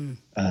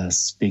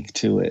speak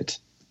to it.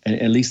 And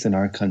at least in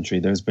our country,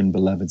 there's been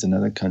beloveds in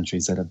other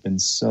countries that have been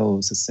so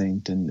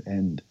succinct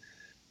and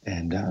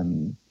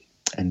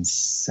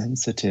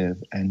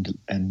sensitive and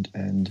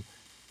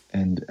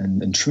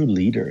true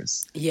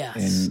leaders.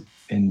 Yes.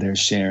 in their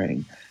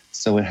sharing.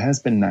 So it has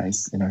been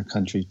nice in our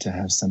country to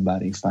have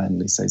somebody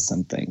finally say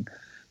something.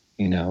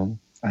 You know,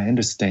 I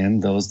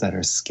understand those that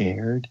are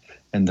scared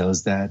and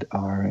those that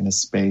are in a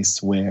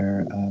space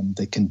where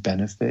they can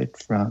benefit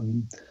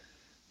from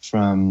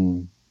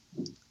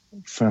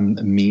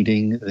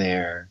meeting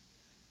their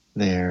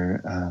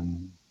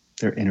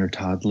inner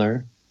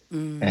toddler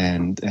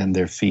and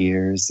their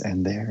fears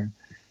and their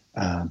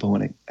but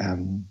when it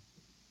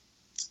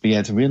but yeah,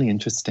 it's really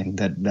interesting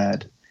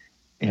that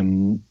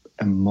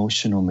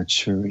emotional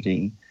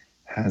maturity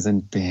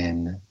hasn't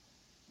been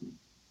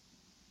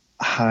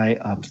high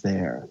up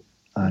there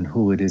on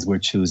who it is we're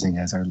choosing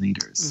as our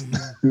leaders.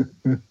 Yeah.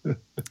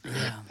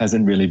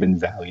 Hasn't really been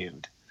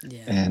valued.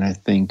 Yeah. And I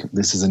think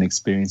this is an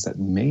experience that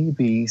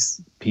maybe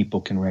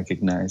people can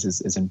recognize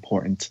is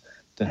important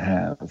to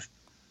have.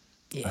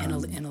 Yeah, in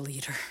a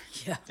leader.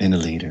 Yeah. In a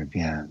leader,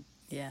 yeah.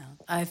 Yeah.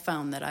 I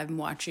found that I'm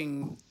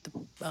watching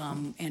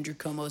Andrew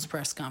Cuomo's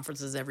press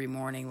conferences every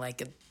morning.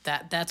 Like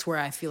that's where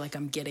I feel like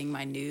I'm getting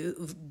my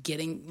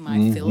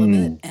fill of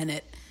it,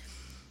 and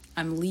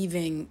I'm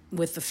leaving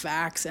with the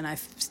facts, and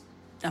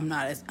I'm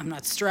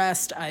not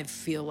stressed. I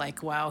feel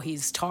like, wow,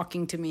 he's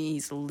talking to me.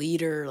 He's a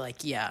leader.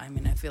 Like, yeah, I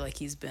mean, I feel like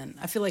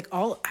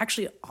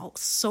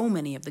so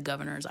many of the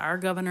governors, our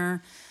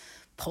governor,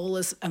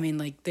 Polis, I mean,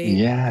 like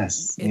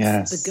yes.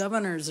 The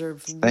governors are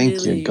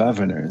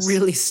governors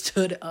really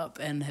stood up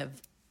and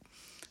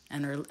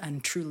are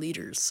true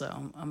leaders.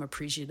 So I'm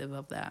appreciative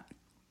of that.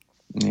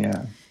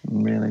 Yeah,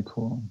 really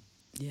cool.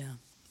 Yeah.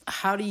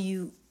 How do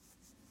you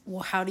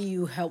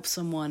help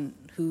someone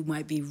who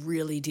might be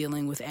really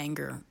dealing with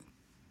anger,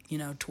 you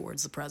know,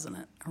 towards the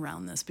president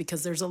around this?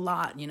 Because there's a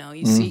lot, you know,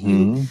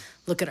 you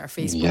look at our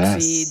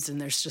Facebook feeds, and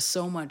there's just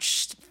so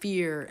much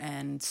fear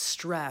and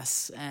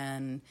stress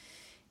and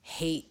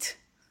hate.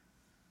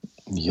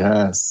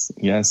 Yes.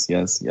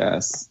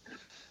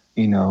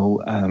 You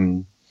know,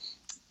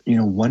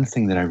 one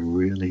thing that I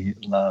really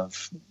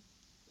love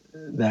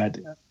that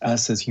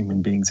us as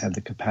human beings have the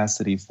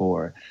capacity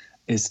for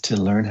is to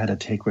learn how to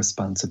take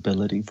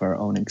responsibility for our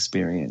own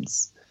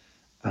experience.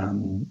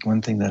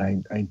 One thing that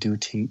I do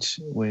teach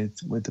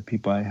with the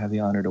people I have the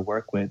honor to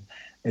work with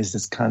is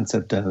this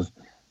concept of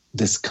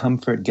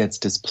discomfort gets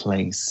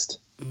displaced.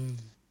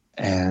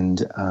 And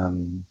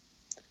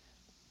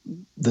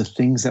the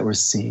things that we're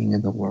seeing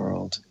in the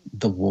world,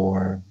 the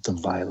war, the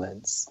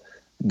violence,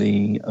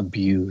 the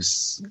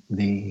abuse,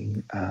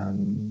 the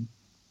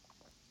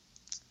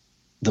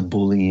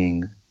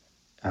bullying,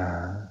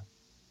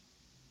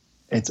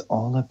 it's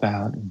all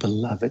about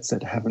beloveds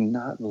that have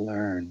not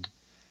learned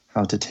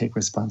how to take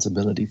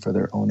responsibility for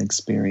their own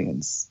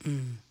experience.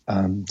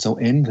 So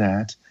in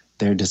that,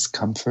 their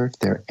discomfort,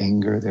 their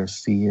anger, their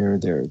fear,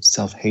 their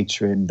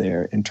self-hatred,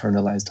 their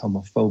internalized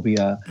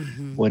homophobia,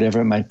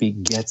 whatever it might be,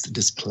 gets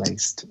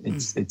displaced.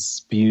 It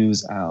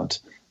spews out,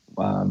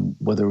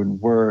 whether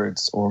in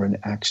words or in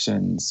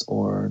actions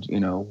or, you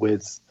know,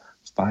 with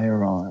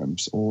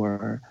firearms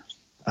or...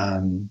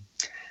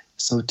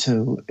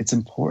 it's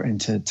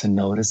important to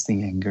notice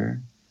the anger,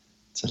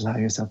 to allow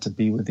yourself to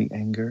be with the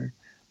anger.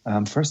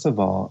 First of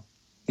all,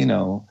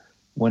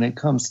 when it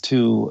comes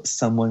to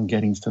someone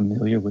getting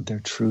familiar with their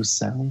true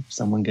self,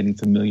 someone getting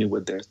familiar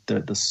with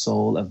the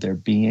soul of their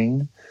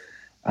being,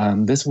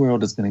 this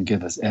world is going to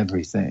give us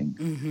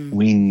everything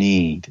we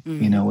need.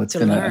 It's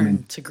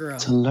going to grow.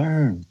 To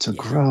learn, to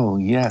grow.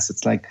 Yes,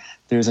 it's like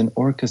there's an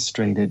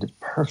orchestrated,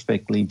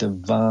 perfectly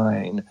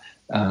divine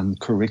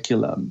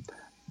curriculum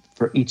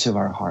for each of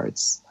our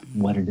hearts,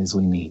 what it is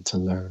we need to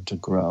learn, to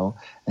grow.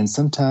 And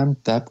sometimes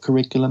that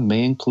curriculum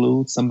may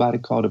include somebody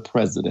called a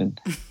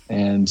president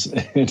and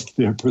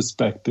their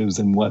perspectives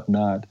and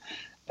whatnot.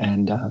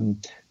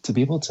 And to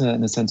be able to,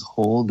 in a sense,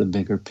 hold the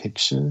bigger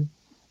picture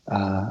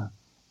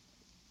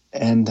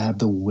and have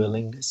the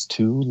willingness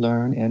to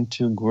learn and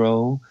to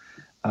grow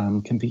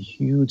can be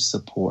huge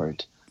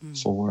support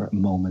for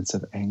moments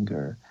of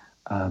anger.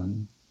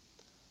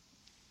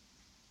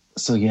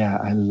 So yeah,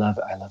 I love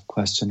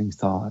questioning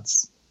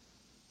thoughts.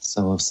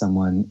 So if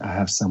I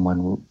have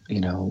someone,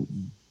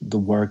 the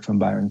work from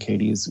Byron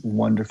Katie is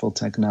wonderful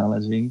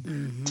technology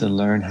to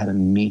learn how to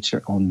meet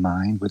your own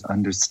mind with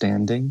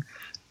understanding.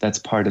 That's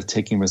part of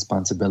taking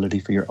responsibility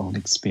for your own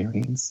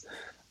experience.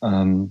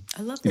 I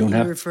love that you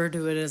refer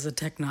to it as a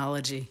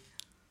technology.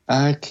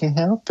 I can't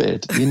help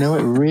it.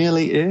 It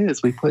really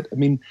is. We put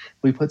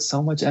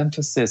so much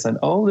emphasis on,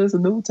 there's a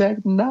new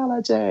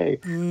technology.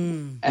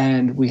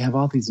 And we have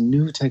all these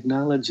new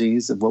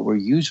technologies of what we're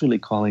usually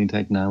calling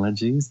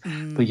technologies,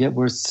 but yet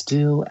we're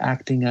still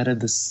acting out of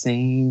the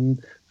same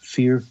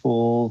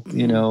fearful,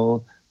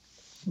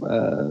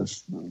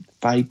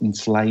 fight and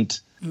flight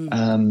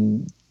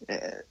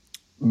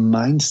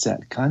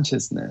mindset,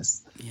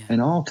 consciousness. Yeah.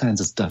 And all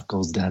kinds of stuff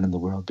goes down in the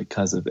world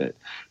because of it.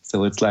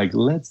 So it's like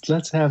let's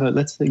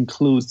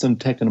include some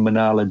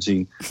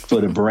terminology for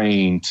the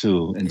brain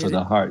too, and for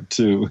the heart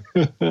too.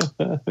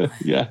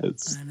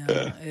 Yes, I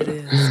know it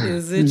is.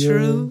 Is it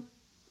true?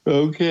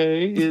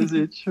 Okay, is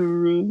it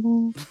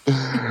true?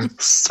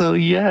 So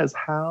yes,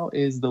 how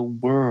is the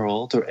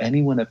world or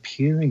anyone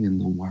appearing in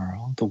the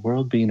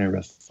world being a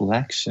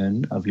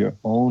reflection of your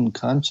own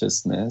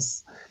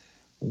consciousness?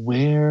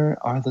 Where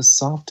are the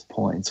soft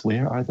points?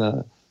 Where are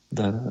the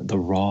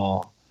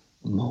raw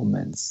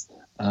moments?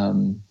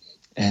 And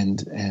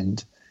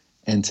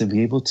to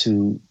be able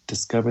to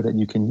discover that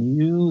you can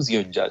use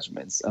your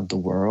judgments of the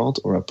world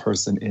or a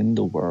person in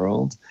the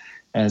world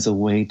as a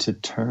way to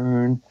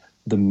turn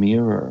the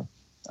mirror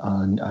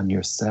on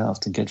yourself,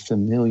 to get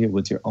familiar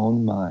with your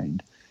own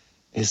mind,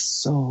 is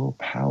so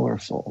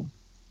powerful.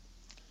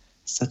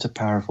 Such a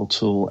powerful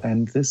tool.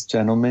 And this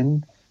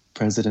gentleman,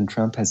 President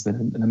Trump, has been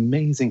an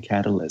amazing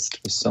catalyst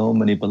for so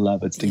many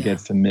beloveds to get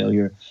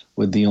familiar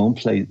with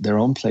their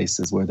own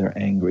places where they're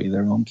angry,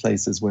 their own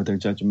places where they're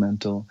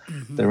judgmental,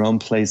 their own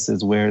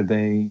places where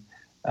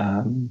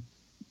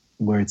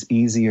where it's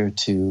easier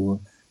to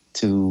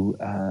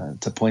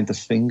point the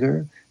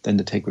finger than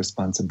to take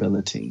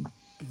responsibility.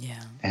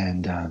 Yeah.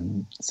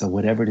 And so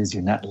whatever it is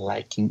you're not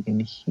liking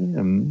in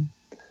him,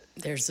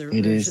 there's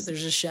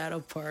a shadow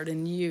part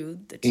in you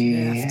that you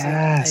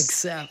have to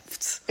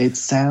accept. It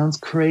sounds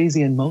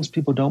crazy, and most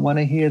people don't want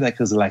to hear that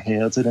because they're like,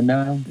 hell to the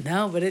no.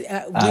 No, but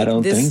I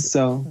don't think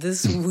so.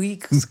 This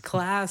week's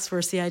class for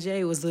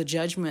CIJ was the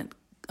judgment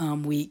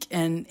week,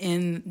 and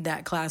in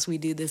that class we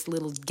do this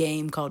little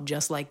game called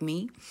Just Like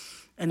Me.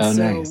 And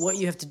nice. What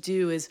you have to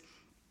do is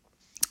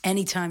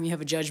anytime you have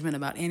a judgment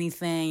about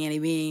anything, any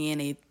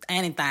being,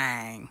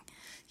 anything,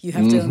 you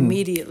have to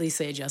immediately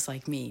say "just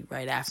like me"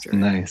 right after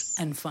nice.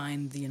 And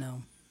find, the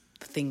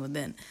thing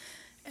within.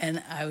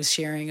 And I was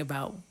sharing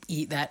about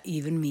that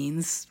even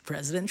means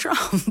President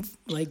Trump,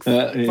 like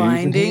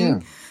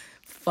finding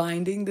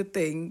the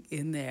thing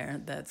in there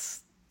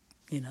that's,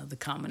 the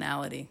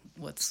commonality.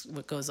 What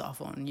goes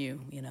off on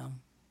you,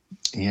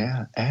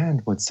 Yeah,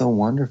 and what's so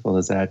wonderful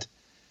is that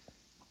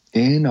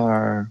in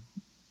our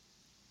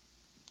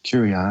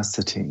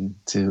curiosity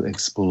to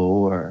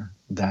explore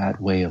that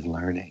way of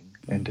learning,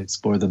 and to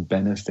explore the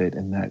benefit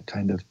in that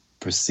kind of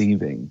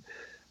perceiving.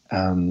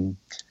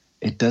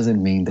 It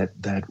doesn't mean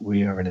that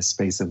we are in a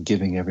space of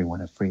giving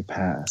everyone a free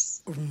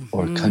pass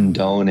or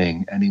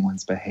condoning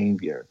anyone's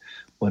behavior.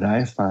 What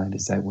I find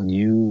is that when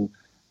you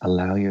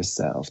allow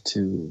yourself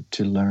to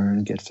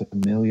learn, get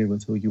familiar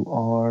with who you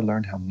are,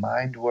 learn how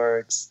mind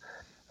works,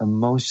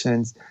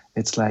 emotions,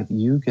 it's like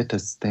you get to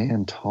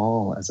stand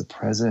tall as a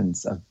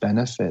presence of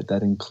benefit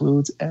that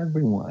includes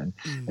everyone.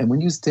 And when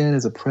you stand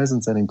as a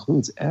presence that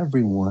includes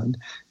everyone,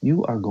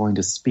 you are going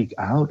to speak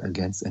out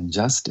against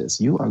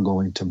injustice. You are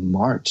going to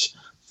march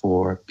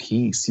for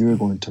peace. You are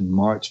going to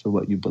march for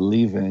what you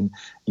believe in.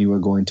 You are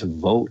going to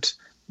vote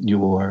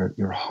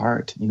your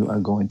heart. You are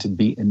going to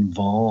be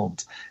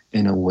involved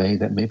in a way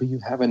that maybe you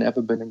haven't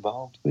ever been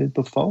involved with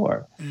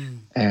before.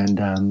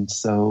 And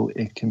so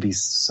it can be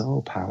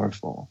so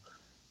powerful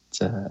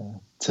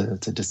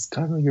to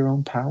discover your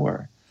own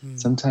power.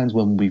 Sometimes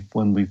when we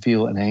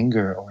feel an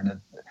anger or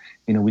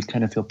we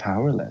kind of feel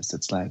powerless.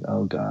 It's like,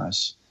 oh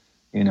gosh,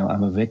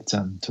 I'm a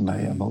victim to my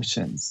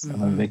emotions.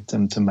 I'm a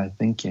victim to my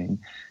thinking.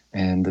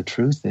 And the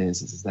truth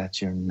is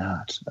that you're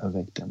not a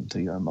victim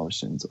to your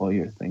emotions or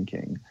your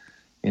thinking.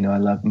 You know, I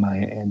love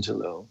Maya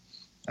Angelou.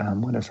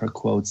 One of her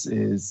quotes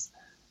is,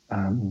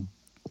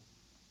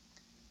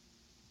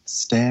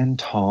 stand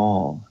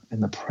tall in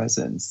the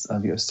presence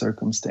of your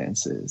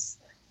circumstances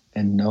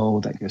and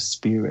know that your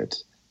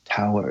spirit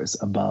towers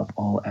above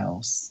all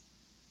else.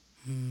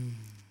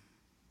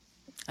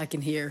 I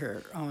can hear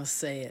her almost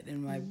say it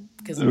in my,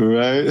 because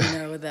right? You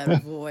know,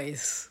 that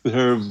voice.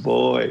 Her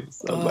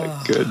voice. Oh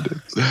my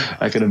goodness.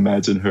 I can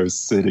imagine her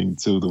sitting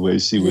too, the way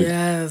she would,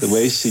 the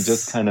way she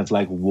just kind of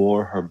like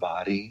wore her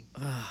body.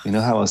 You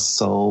know how a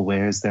soul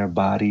wears their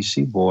body?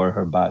 She wore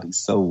her body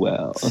so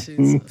well.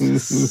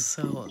 She's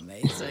so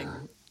amazing.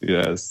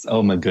 Yes.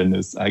 Oh my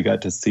goodness. I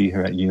got to see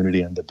her at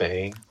Unity on the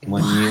Bay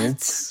one year.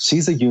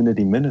 She's a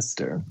Unity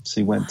minister.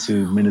 She went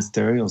to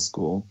ministerial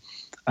school.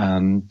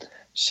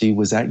 She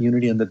was at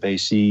Unity on the Bay.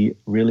 She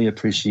really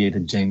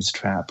appreciated James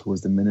Trapp, who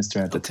was the minister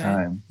at the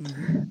time.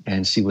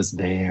 And she was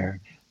there.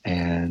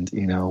 And,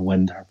 you know,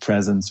 when her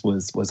presence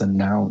was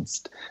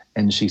announced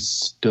and she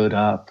stood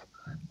up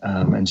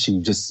and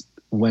she just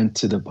went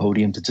to the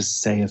podium to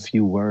just say a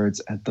few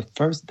words at the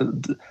first,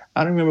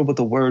 I don't remember what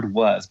the word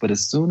was, but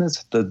as soon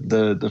as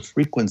the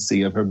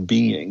frequency of her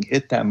being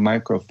hit that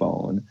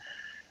microphone,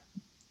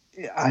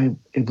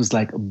 it was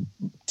like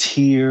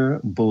tear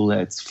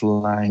bullets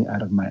flying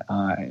out of my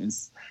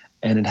eyes.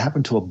 And it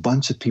happened to a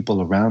bunch of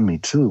people around me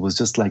too. It was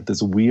just like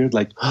this weird,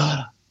 like,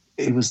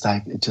 it was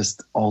like it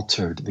just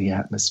altered the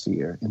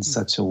atmosphere in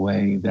such a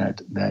way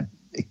that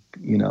it,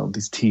 you know,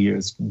 these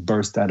tears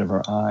burst out of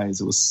her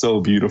eyes. It was so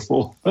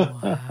beautiful.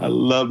 Wow. I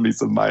love me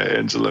some Maya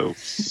Angelou.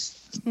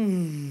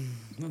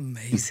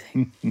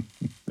 Amazing.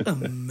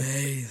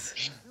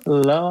 Amazing.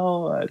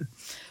 Lord.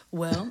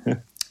 Well,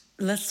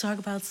 let's talk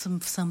about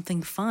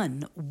something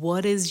fun.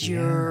 What are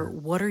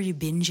you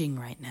binging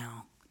right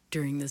now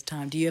during this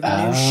time? Do you have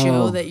a new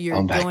show that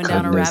you're going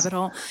down a rabbit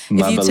hole?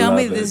 If you tell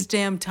me this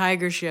damn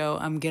Tiger show,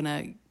 I'm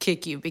gonna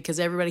kick you because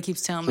everybody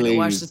keeps telling me to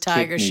watch the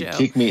Tiger show.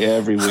 Kick me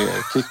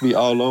everywhere. Kick me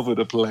all over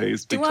the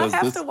place. Do I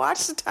have to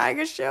watch the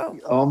Tiger show?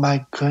 Oh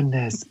my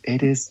goodness.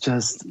 It is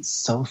just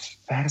so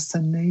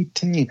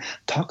fascinating.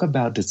 Talk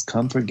about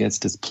discomfort gets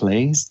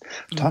displaced.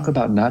 Talk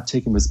about not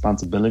taking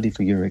responsibility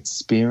for your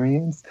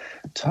experience.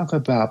 Talk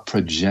about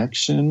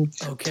projection.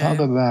 Talk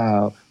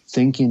about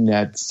thinking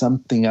that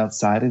something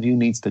outside of you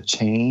needs to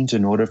change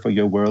in order for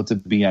your world to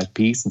be at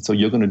peace. And so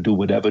you're going to do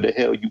whatever the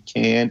hell you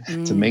can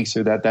to make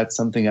sure that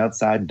something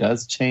outside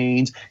does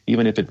change,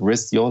 even if it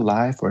risks your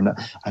life or not.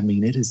 I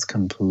mean, it is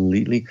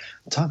completely...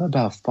 Talk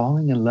about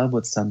falling in love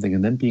with something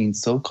and then being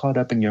so caught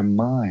up in your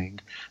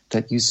mind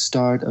that you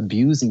start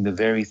abusing the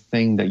very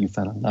thing that you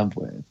fell in love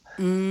with.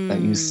 That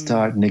you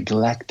start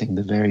neglecting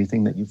the very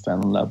thing that you fell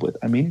in love with.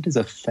 I mean, it is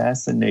a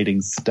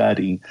fascinating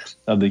study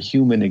of the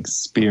human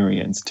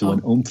experience to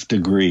an oomph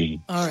degree.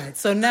 All right,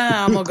 so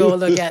now I'm going to go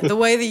look at the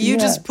way that you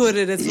just put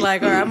it. It's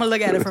like, all right, I'm going to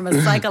look at it from a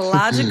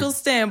psychological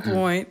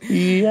standpoint.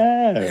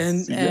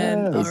 Yes.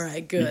 And all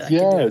right, good.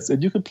 Yes,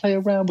 and you can play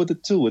around with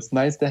it too. It's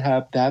nice to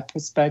have that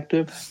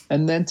perspective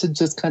and then to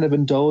just kind of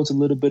indulge a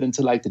little bit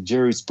into like the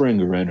Jerry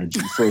Springer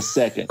energy for a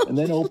second and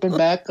then open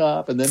back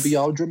up and then be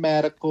all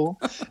dramatical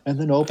and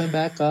then open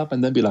back up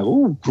and then be like,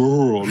 oh,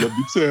 girl, let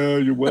me tell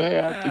you what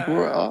happened,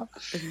 girl.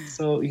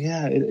 So,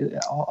 yeah,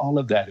 all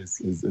of that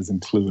is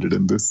included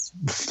in this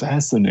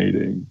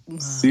fascinating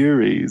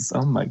series.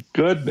 Oh, my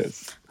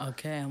goodness.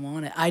 Okay, I'm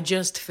on it. I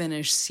just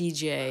finished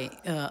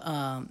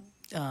Madam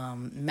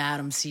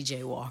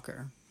C.J.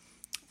 Walker.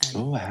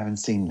 I haven't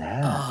seen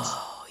that.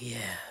 Oh,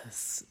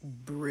 yes.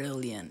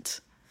 Brilliant.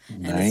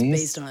 Nice. And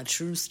it's based on a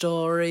true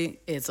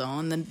story. It's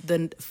on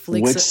the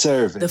Flicks. Which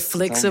service? The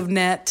Flicks of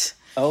Net.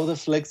 Oh, the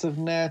Flicks of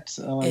Net.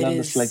 Oh, I love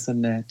the Flicks of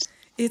Net.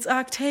 It's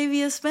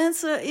Octavia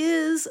Spencer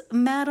is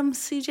Madam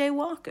C.J.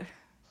 Walker.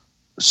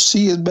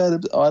 She is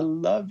Madam. Oh, I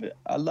love it.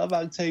 I love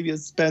Octavia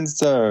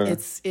Spencer.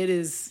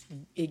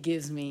 It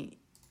gives me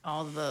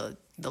all the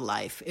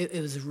life. It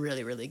was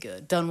really, really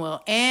good. Done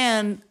well.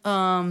 And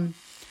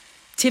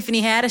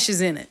Tiffany Haddish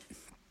is in it.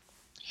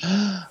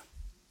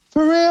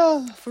 For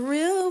real? For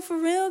real,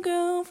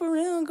 girl. For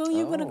real, girl.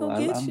 You better go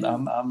get you.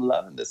 I'm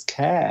loving this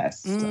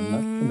cast. I'm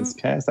loving this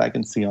cast. I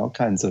can see all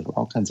kinds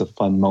of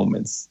fun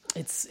moments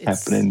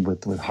happening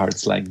with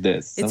hearts like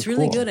this. It's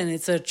really good, and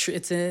it's a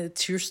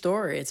true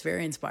story. It's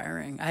very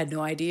inspiring. I had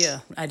no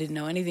idea. I didn't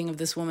know anything of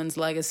this woman's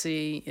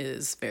legacy.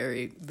 Is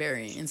very,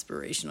 very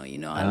inspirational. You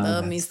know, I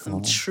love me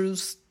some true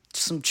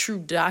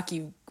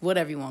docu,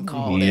 whatever you want to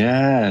call it.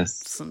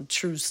 Yes. Some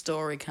true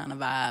story kind of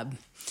vibe.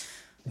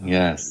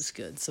 Yes. It's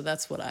good. So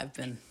that's what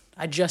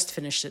I just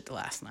finished it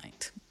last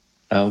night.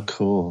 Oh,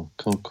 cool.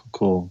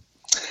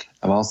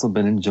 I've also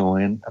been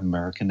enjoying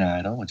American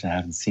Idol, which I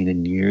haven't seen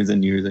in years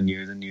and years and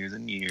years and years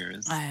and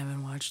years. I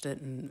haven't watched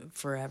it in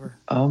forever.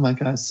 Oh my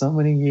God, so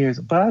many years.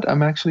 But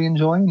I'm actually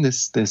enjoying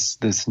this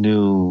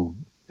new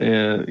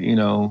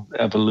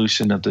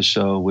evolution of the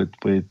show with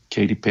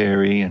Katy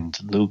Perry and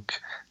Luke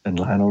and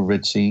Lionel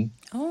Richie.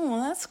 Oh,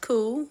 that's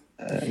cool.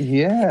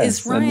 Yes.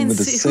 Is Ryan with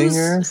the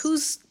singers.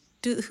 Who's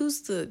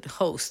the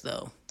host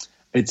though?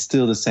 It's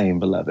still the same,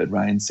 beloved,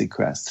 Ryan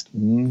Seacrest.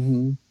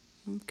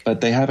 Okay.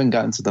 But they haven't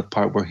gotten to the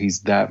part where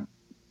he's that.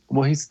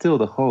 Well, he's still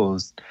the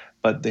host,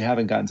 but they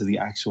haven't gotten to the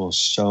actual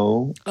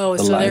show. Oh,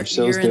 the so live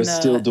shows. They're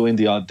still doing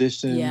the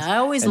auditions. Yeah, I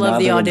always and love now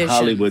the they're auditions. in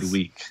Hollywood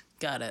Week.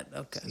 Got it.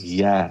 Okay.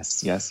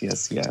 Yes.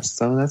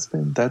 So that's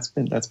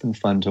been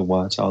fun to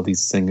watch all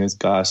these singers.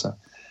 Gosh,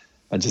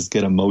 I just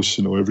get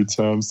emotional every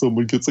time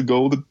someone gets a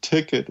golden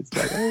ticket. It's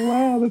like, oh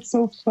wow, that's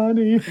so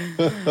funny.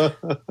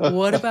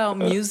 What about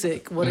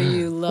music? What are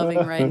you loving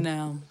right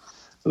now?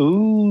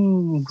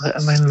 Ooh, what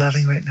am I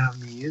loving right now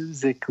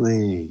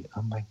musically?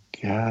 Oh my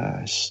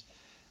gosh.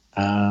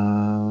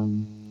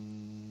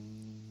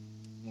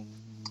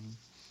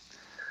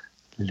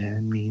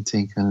 Let me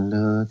take a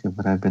look at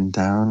what I've been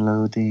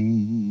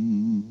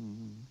downloading.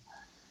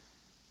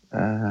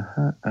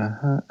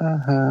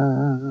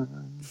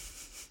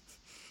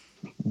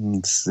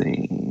 Let's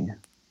see.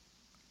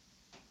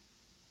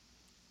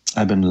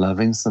 I've been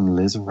loving some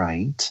Liz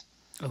Wright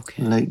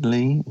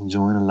lately.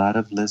 Enjoying a lot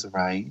of Liz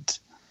Wright.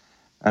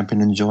 I've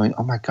been enjoying,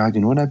 oh my God,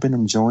 you know what I've been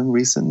enjoying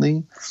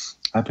recently?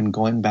 I've been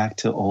going back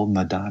to old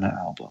Madonna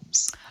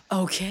albums.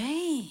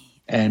 Okay.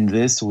 And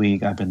this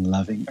week I've been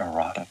loving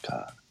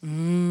Erotica.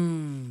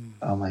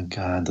 Oh my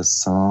God, the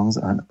songs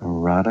on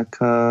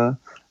Erotica,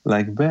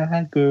 like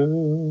Bad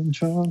Girl,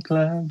 Drunk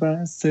Like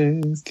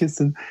Bicycles,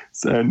 Kissing,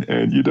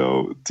 and you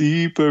know,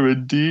 Deeper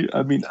and Deep.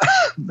 I mean,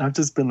 I've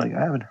just been like,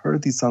 I haven't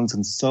heard these songs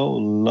in so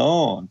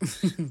long.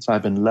 So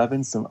I've been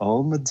loving some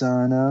old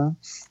Madonna.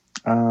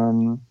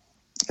 And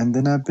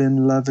then I've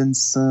been loving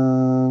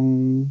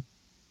some...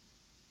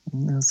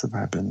 What else have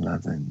I been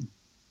loving?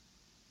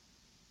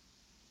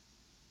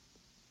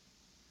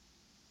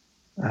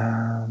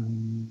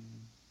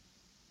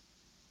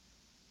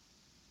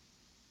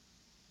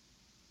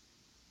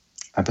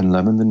 I've been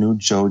loving the new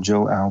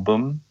JoJo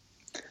album.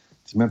 Do you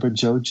remember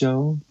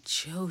JoJo?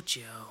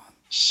 JoJo.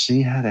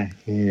 She had a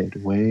hit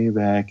way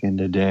back in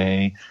the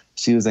day.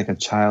 She was like a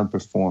child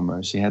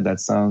performer. She had that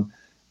song,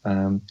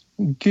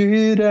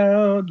 Get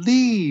Out,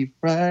 Leave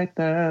Right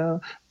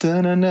Now.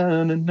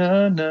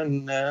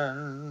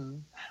 Da-na-na-na-na-na-na.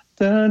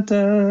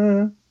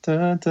 Da-da,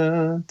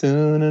 da-da,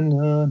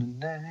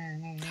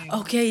 da-na-na-na-na.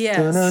 Okay,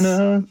 yes.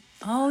 Da-na-na.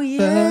 Oh,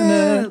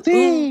 yeah.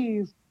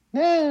 Leave.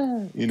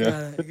 Yeah, you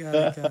know,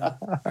 Got it.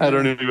 I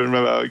don't even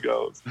remember how it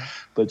goes,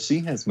 but she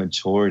has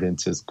matured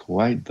into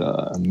quite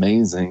the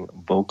amazing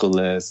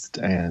vocalist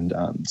and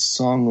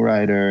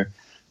songwriter.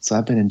 So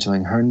I've been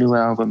enjoying her new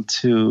album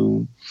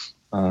too.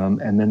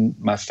 And then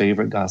my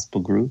favorite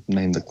gospel group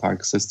named the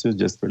Clark Sisters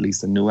just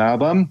released a new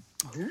album.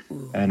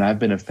 Ooh. And I've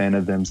been a fan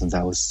of them since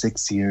I was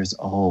 6 years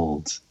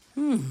old,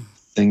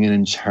 singing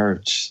in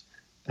church.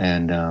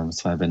 And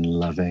so I've been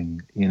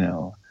loving, you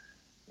know,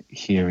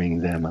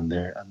 hearing them on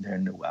their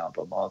new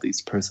album, all these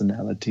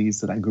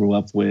personalities that I grew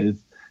up with,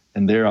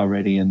 and they're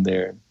already in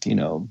their, you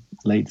know,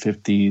 late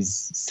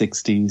 50s,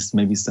 60s,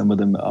 maybe some of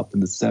them up in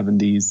the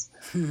 70s.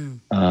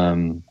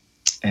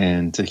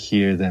 And to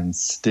hear them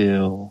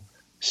still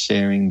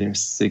sharing their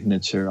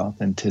signature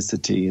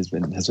authenticity has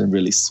been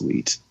really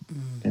sweet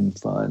and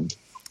fun.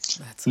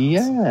 That's awesome.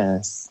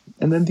 Yes.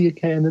 And then the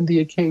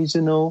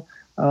occasional,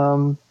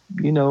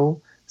 you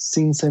know,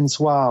 Sin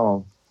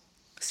Sensual.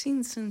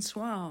 Sin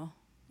Sensual.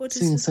 What is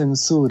Sin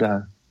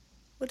Censura.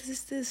 What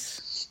is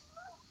this?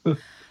 What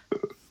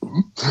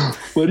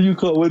do you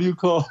call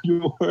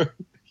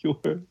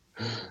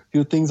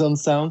your things on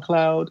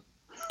SoundCloud?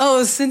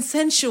 Oh,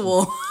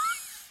 Sensual.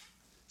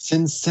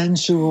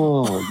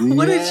 Sensual.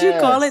 What did you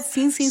call it?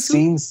 Sin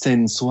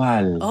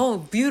Sensual. Oh,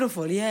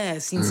 beautiful. Yeah,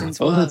 Sin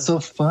Sensual. Oh, that's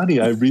so funny.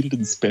 I read it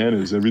in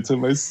Spanish every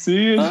time I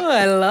see it. Oh,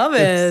 I love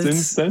it.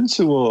 It's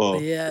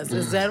sensual. Yes.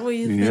 Is that what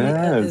you think?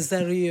 Yes. Is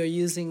that what you're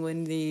using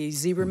when the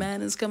Zebra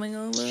Man is coming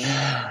over?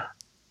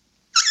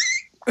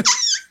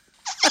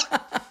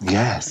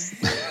 Yes.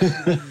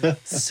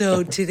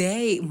 So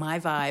today, my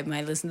vibe,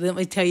 let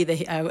me tell you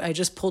that I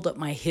just pulled up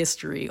my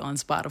history on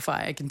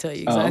Spotify. I can tell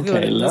you exactly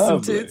what I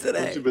listened to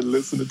today. What you been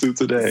listening to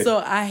today?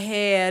 So I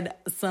had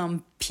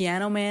some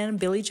Piano Man,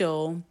 Billy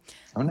Joel.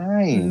 Oh,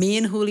 nice. Me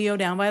and Julio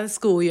Down by the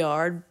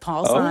Schoolyard,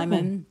 Paul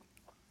Simon.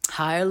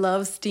 Higher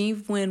Love,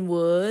 Steve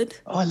Winwood.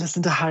 Oh, I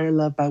listened to Higher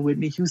Love by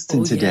Whitney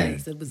Houston today.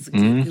 Yes, it was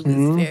good. It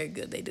was very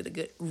good. They did a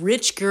good.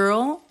 Rich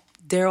Girl,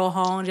 Daryl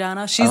Hall and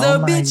Jana. She's a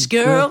bitch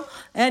girl,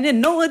 and you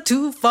know it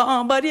too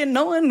far, but you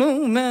know it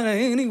no matter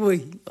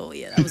anyway. Oh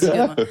yeah, that was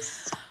a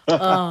good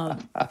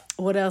one.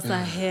 What else I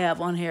have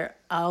on here?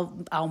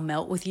 I'll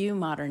Melt With You,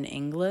 Modern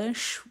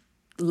English.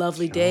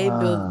 Lovely Day,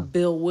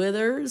 Bill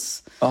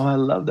Withers. Oh, I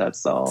love that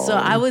song. So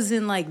I was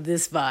in like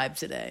this vibe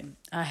today.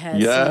 I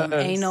had some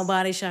Ain't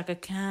Nobody, Shaka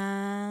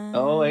Khan.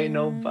 Oh, Ain't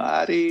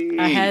Nobody.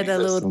 I had a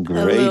little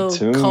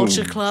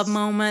Culture Club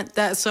moment.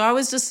 So I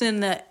was just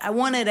in I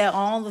wanted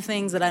all the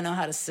things that I know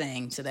how to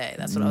sing today.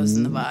 That's what I was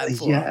in the vibe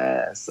for.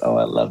 Yes. Oh,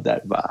 I love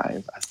that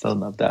vibe. I still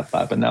love that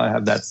vibe. But now I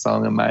have that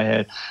song in my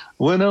head.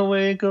 When I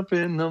wake up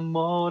in the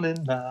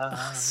morning light.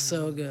 Oh,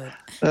 so good.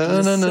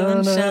 The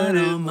sunshine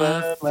on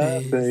my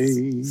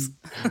face.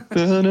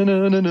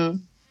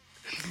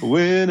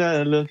 When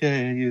I look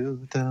at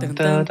you. Dun, dun,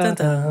 dun, dun,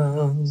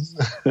 dun.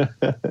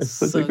 It's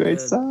such a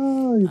great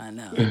song. I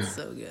know, it's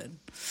so good.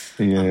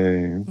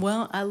 Yay.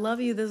 Well, I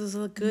love you. This is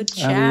a good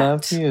chat. I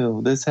love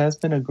you. This has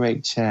been a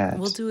great chat.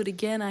 We'll do it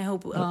again. I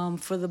hope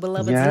for the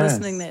beloveds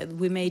listening that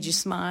we made you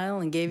smile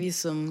and gave you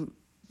some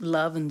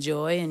love and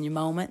joy in your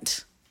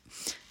moment.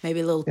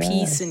 Maybe a little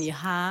peace in your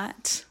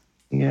heart.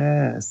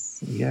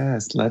 Yes.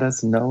 Let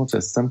us know if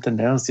there's something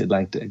else you'd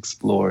like to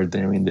explore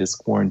during this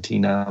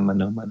quarantine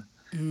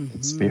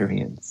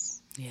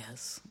experience.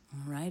 Yes.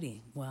 All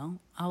righty. Well,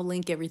 I'll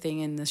link everything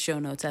in the show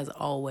notes as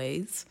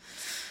always.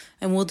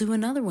 And we'll do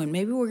another one.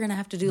 Maybe we're going to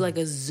have to do like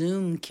a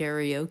Zoom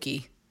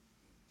karaoke.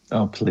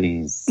 Oh,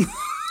 please.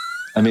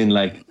 I mean,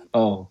 like,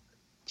 oh,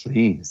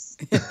 please.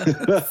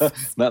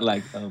 Not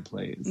like, oh,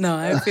 please. No,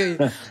 I feel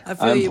you. I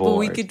feel you.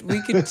 Bored.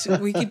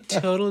 But we could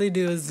totally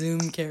do a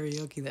Zoom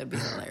karaoke. That'd be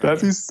hilarious.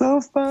 That'd be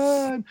so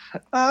fun.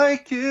 I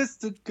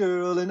kissed a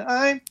girl and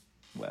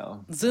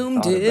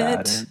Zoom did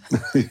it.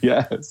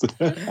 Yes.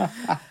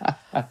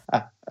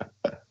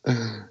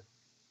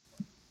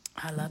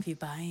 I love you.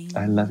 Bye.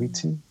 I love you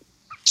too.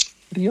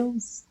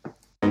 Adios.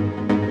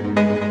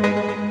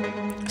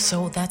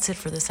 So that's it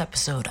for this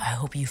episode. I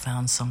hope you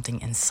found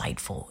something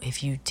insightful.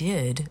 If you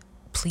did,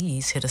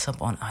 please hit us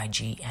up on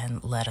IG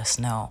and let us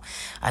know.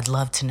 I'd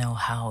love to know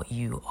how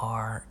you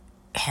are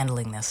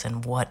handling this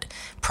and what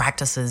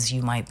practices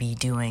you might be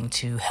doing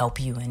to help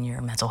you in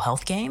your mental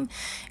health game,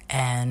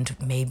 and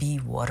maybe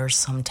what are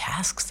some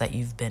tasks that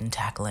you've been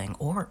tackling,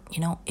 or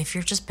if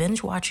you're just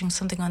binge watching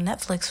something on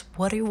Netflix,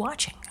 what are you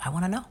watching? I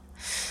want to know.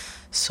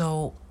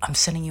 So I'm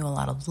sending you a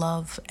lot of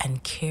love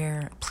and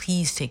care.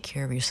 Please take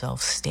care of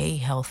yourself. Stay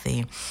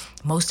healthy.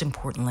 Most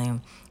importantly,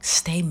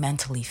 stay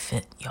mentally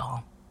fit,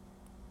 y'all.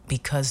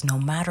 Because no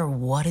matter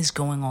what is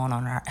going on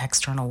in our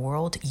external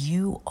world,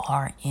 you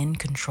are in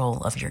control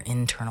of your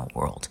internal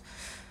world.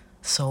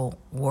 So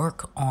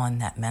work on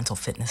that mental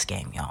fitness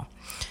game, y'all.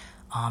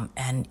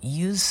 And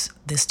use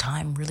this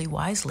time really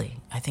wisely.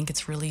 I think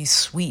it's really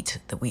sweet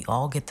that we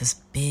all get this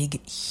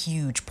big,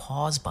 huge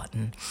pause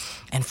button.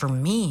 And for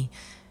me,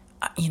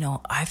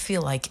 I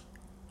feel like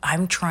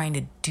I'm trying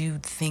to do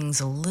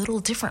things a little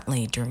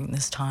differently during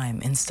this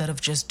time instead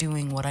of just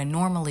doing what I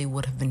normally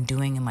would have been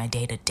doing in my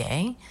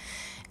day-to-day.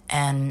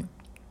 And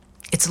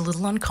it's a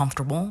little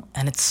uncomfortable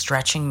and it's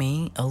stretching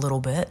me a little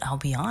bit, I'll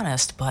be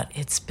honest, but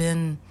it's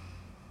been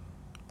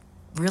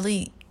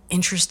really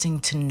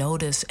interesting to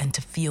notice and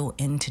to feel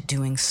into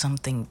doing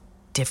something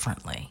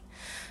differently,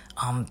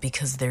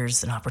 because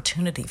there's an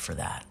opportunity for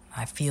that.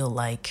 I feel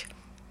like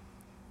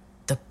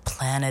the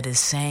planet is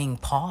saying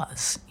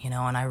pause,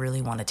 and I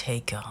really want to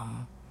take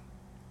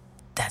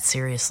that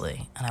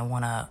seriously, and I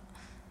want to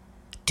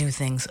do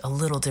things a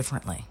little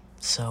differently.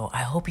 So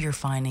I hope you're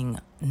finding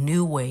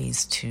new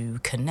ways to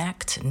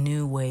connect,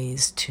 new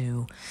ways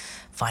to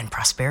find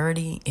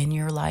prosperity in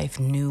your life,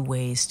 new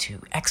ways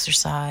to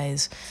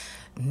exercise,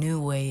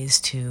 new ways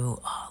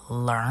to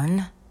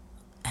learn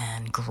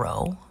and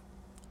grow.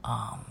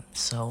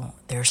 So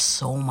there's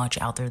so much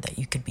out there that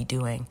you could be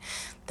doing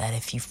that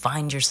if you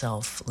find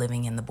yourself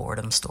living in the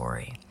boredom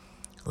story,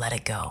 let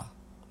it go,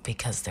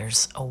 because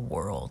there's a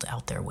world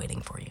out there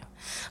waiting for you.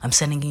 I'm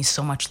sending you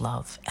so much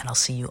love, and I'll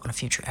see you on a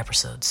future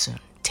episode soon.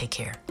 Take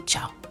care.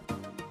 Ciao.